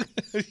 is that you?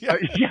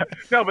 Yeah.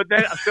 No, but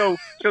then so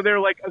they're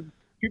like,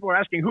 people are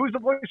asking, who's the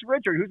voice of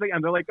Richard?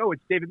 And they're like, oh,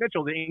 it's David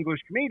Mitchell, the English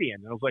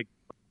comedian. And I was like,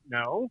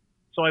 no.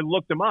 So I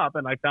looked him up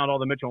and I found all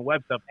the Mitchell and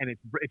Webb stuff. And if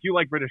you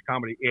like British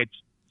comedy, it's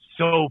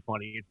so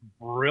funny. It's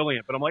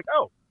brilliant. But I'm like,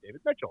 oh, David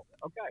Mitchell.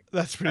 Okay.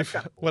 That's pretty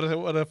fun. What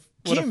a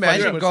Can you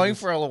imagine going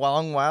for a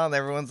long while and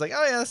everyone's like,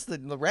 oh, yeah, that's the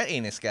rat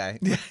anus guy.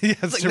 Yeah,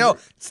 It's like, no,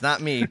 it's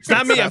not me. It's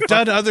not me. I've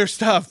done other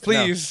stuff.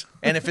 Please.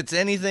 No. And if it's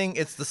anything,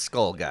 it's the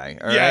skull guy.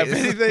 All yeah, right? if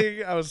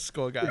anything, I was a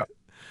skull guy. Yeah.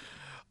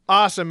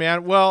 Awesome,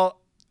 man. Well,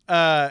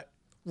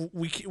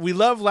 we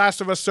love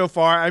Last of Us so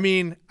far. I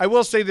mean, I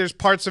will say there's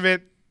parts of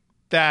it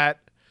that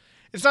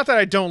it's not that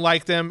I don't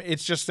like them.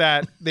 It's just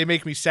that they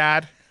make me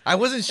sad. I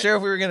wasn't sure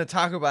if we were going to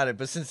talk about it,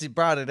 but since you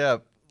brought it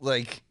up,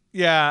 like...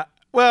 Yeah.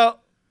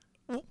 Well,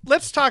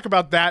 let's talk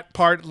about that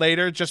part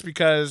later just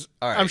because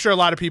I'm sure a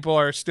lot of people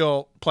are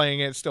still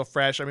playing it. It's still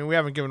fresh. I mean, we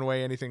haven't given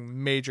away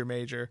anything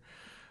major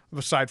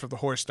aside from the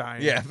horse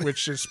dying,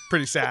 which is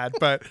pretty sad.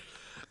 But,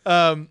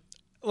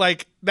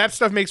 like, that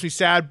stuff makes me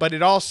sad, but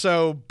it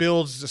also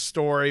builds the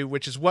story,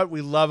 which is what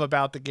we love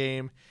about the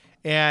game.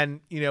 And,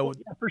 you know,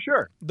 for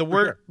sure. The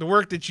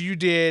work that you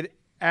did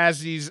as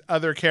these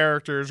other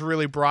characters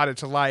really brought it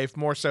to life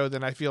more so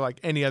than I feel like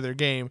any other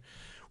game,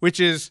 which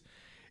is,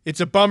 it's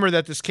a bummer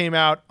that this came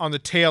out on the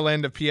tail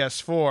end of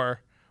PS4,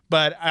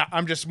 but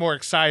I'm just more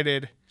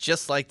excited.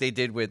 Just like they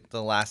did with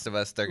The Last of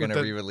Us, they're going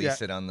to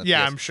re-release it on the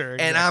PS4. I'm sure.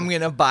 Exactly. And I'm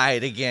going to buy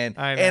it again.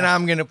 And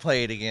I'm going to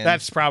play it again.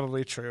 That's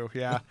probably true,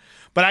 yeah.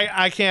 But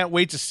I can't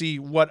wait to see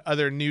what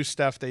other new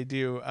stuff they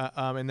do,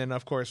 and then,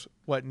 of course,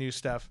 what new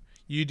stuff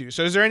you do.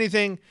 So is there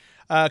anything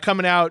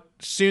coming out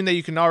soon that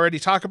you can already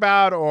talk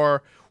about,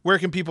 or where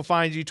can people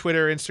find you,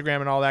 Twitter, Instagram,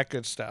 and all that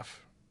good stuff?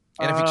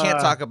 And if you can't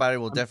talk about it,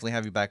 we'll definitely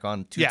have you back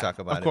on to talk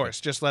about it. Of course.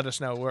 Just let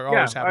us know. We're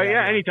always happy.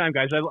 Yeah, anytime,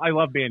 guys. I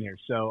love being here.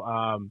 So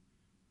I'm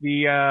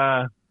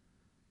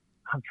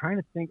trying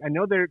to think. I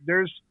know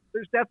there's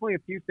definitely a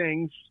few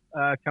things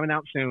coming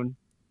out soon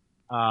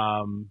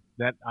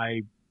that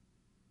I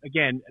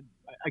kind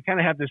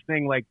of have this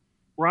thing like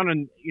we're under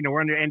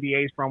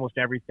NDAs for almost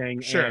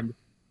everything. Sure. And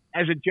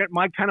as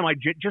my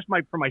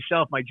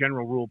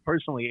general rule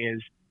personally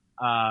is,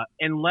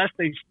 unless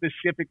they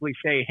specifically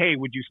say, hey,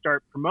 would you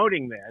start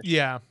promoting this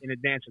in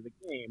advance of the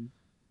game,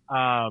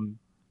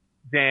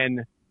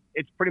 then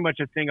it's pretty much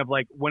a thing of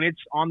like when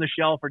it's on the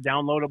shelf or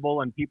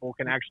downloadable and people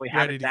can actually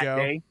have it that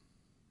day,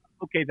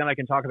 okay, then I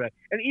can talk about it.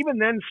 And even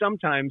then,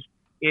 sometimes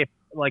if,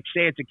 like,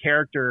 say it's a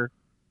character,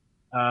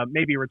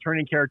 maybe a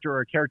returning character or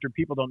a character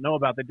people don't know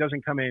about that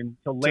doesn't come in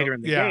till later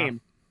in the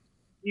game,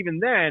 even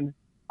then,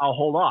 I'll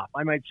hold off.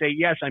 I might say,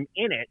 yes, I'm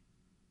in it.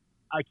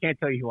 I can't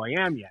tell you who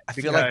I am yet. I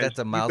feel like that's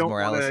a Miles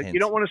Morales hint. You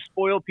don't want to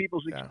spoil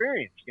people's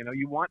experience. You know,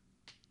 you want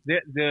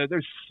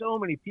there's so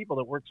many people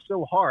that work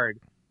so hard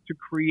to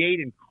create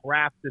and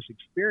craft this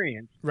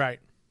experience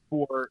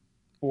for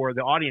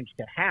the audience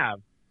to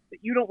have that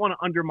you don't want to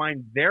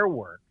undermine their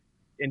work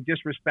and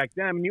disrespect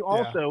them. And you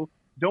also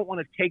don't want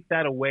to take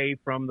that away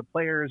from the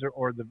players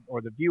or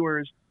the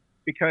viewers,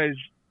 because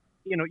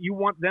you know you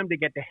want them to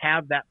get to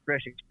have that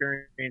fresh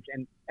experience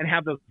and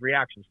have those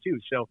reactions too.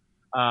 So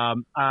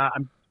I'm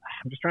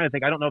just trying to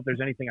think. I don't know if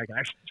there's anything I can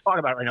actually talk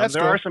about right now.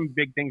 There are some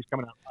big things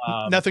coming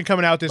out. Nothing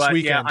coming out this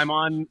weekend. Yeah, I'm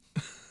on.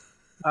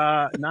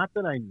 Not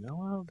that I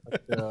know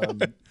of.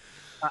 But,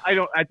 I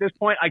don't. At this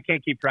point, I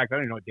can't keep track. I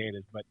don't even know what day it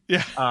is. But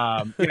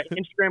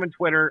Instagram and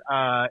Twitter.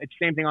 It's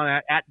the same thing on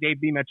that. At Dave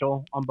B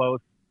Mitchell on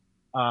both.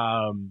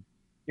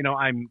 You know,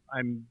 I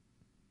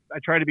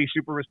try to be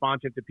super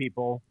responsive to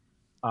people.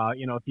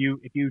 You know,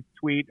 if you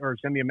tweet or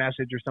send me a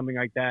message or something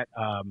like that,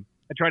 I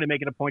try to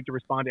make it a point to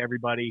respond to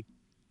everybody.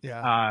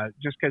 Yeah.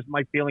 Just because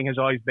my feeling has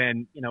always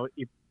been, you know,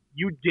 if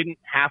you didn't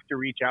have to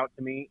reach out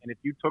to me, and if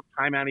you took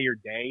time out of your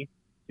day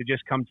to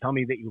just come tell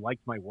me that you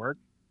liked my work,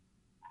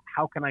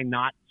 how can I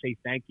not say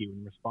thank you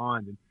and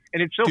respond?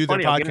 And it's so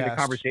funny. I'll get into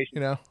conversation.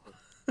 You know,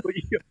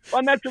 well,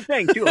 and that's the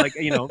thing too. Like,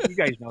 you know, you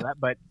guys know that,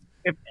 but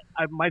if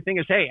my thing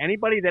is, hey,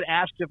 anybody that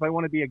asks if I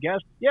want to be a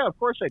guest, yeah, of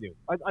course I do.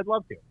 I'd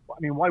love to. I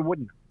mean, why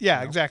wouldn't I?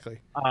 Yeah, exactly.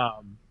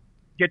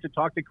 Get to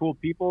talk to cool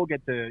people.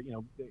 Get to, you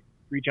know,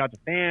 reach out to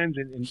fans.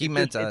 And he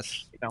meant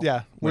us. You know,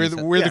 yeah, we're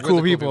the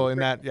cool people in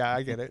that. Yeah,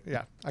 I get it.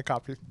 Yeah, I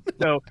copy.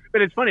 So,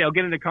 but it's funny. I'll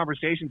get into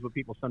conversations with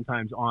people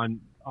sometimes on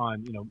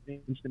you know,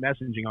 instant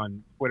messaging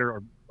on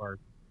Twitter or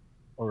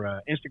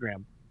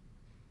Instagram.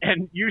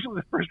 And usually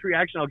the first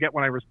reaction I'll get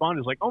when I respond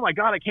is like, oh my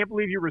God, I can't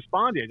believe you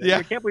responded. Yeah.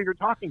 I can't believe you're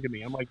talking to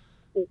me. I'm like,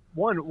 well,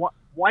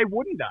 why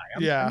wouldn't I?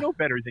 I'm no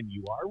better than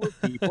you are.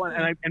 We're people.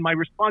 And my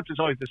response is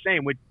always the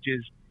same, which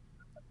is,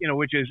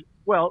 which is,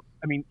 well,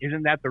 I mean,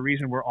 isn't that the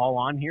reason we're all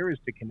on here, is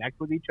to connect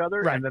with each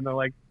other? Right. And then they're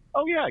like,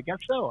 oh yeah, I guess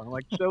so. And I'm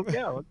like, so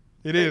yeah.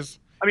 It is.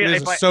 I mean,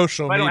 it is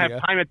social if I don't media.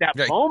 have time at that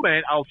Right.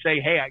 moment, I'll say,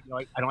 hey, I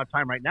don't have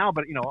time right now,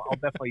 but I'll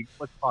definitely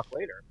let's talk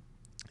later.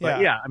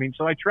 But yeah, I mean,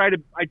 so I try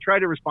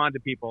to respond to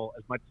people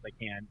as much as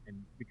I can,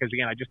 and because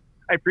again,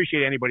 I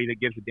appreciate anybody that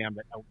gives a damn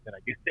that I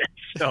do this.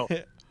 So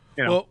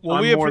Well, so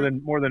I'm we more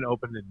than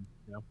open,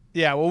 and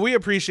Yeah, well, we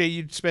appreciate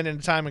you spending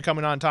the time and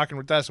coming on talking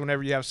with us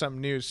whenever you have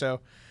something new. So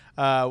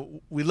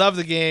we love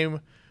the game.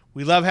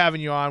 We love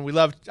having you on.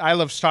 I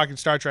love talking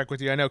Star Trek with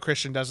you. I know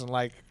Christian doesn't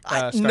like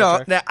Star Trek.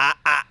 No,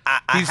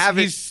 I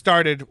haven't. He's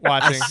started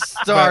watching.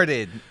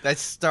 I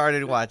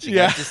started watching.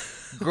 Yeah. I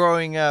just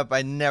growing up,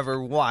 I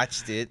never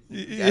watched it.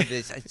 I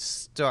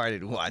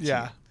started watching.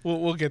 Yeah, it.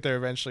 we'll get there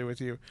eventually with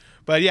you.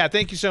 But yeah,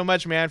 thank you so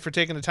much, man, for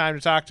taking the time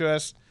to talk to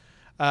us.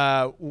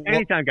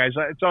 anytime, guys.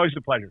 It's always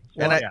a pleasure.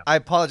 So, And I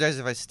apologize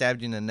if I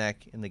stabbed you in the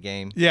neck in the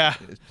game. Yeah.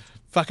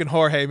 Fucking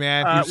Jorge,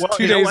 man. He's well,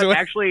 2 you know days what? away.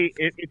 Actually,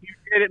 if you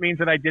did, it means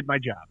that I did my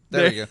job.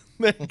 There you go.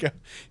 There you go.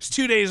 He's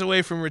 2 days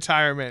away from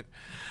retirement.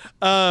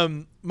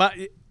 You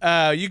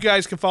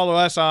guys can follow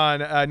us on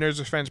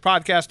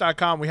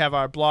nerdswithfriendspodcast.com. We have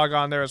our blog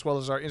on there, as well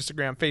as our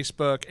Instagram,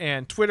 Facebook,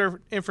 and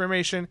Twitter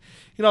information.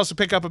 You can also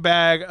pick up a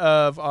bag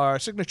of our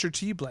signature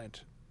tea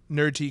blend,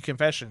 Nerd Tea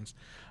Confessions.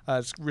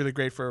 It's really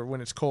great for when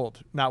it's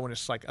cold, not when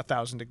it's like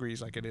 1,000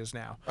 degrees like it is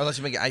now. Unless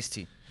you make it iced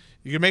tea.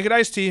 You can make it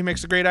iced tea. It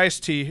makes a great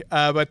iced tea.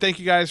 But thank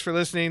you guys for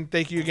listening.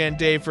 Thank you again,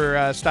 Dave,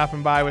 for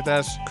stopping by with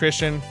us.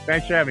 Christian,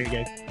 Thanks for having me,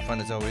 guys.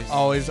 Fun as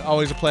always.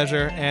 always a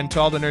pleasure. And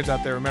to all the nerds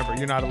out there, remember,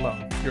 you're not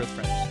alone. You're with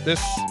friends.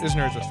 This is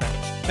Nerds with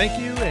Friends. Thank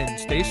you, and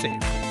stay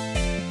safe.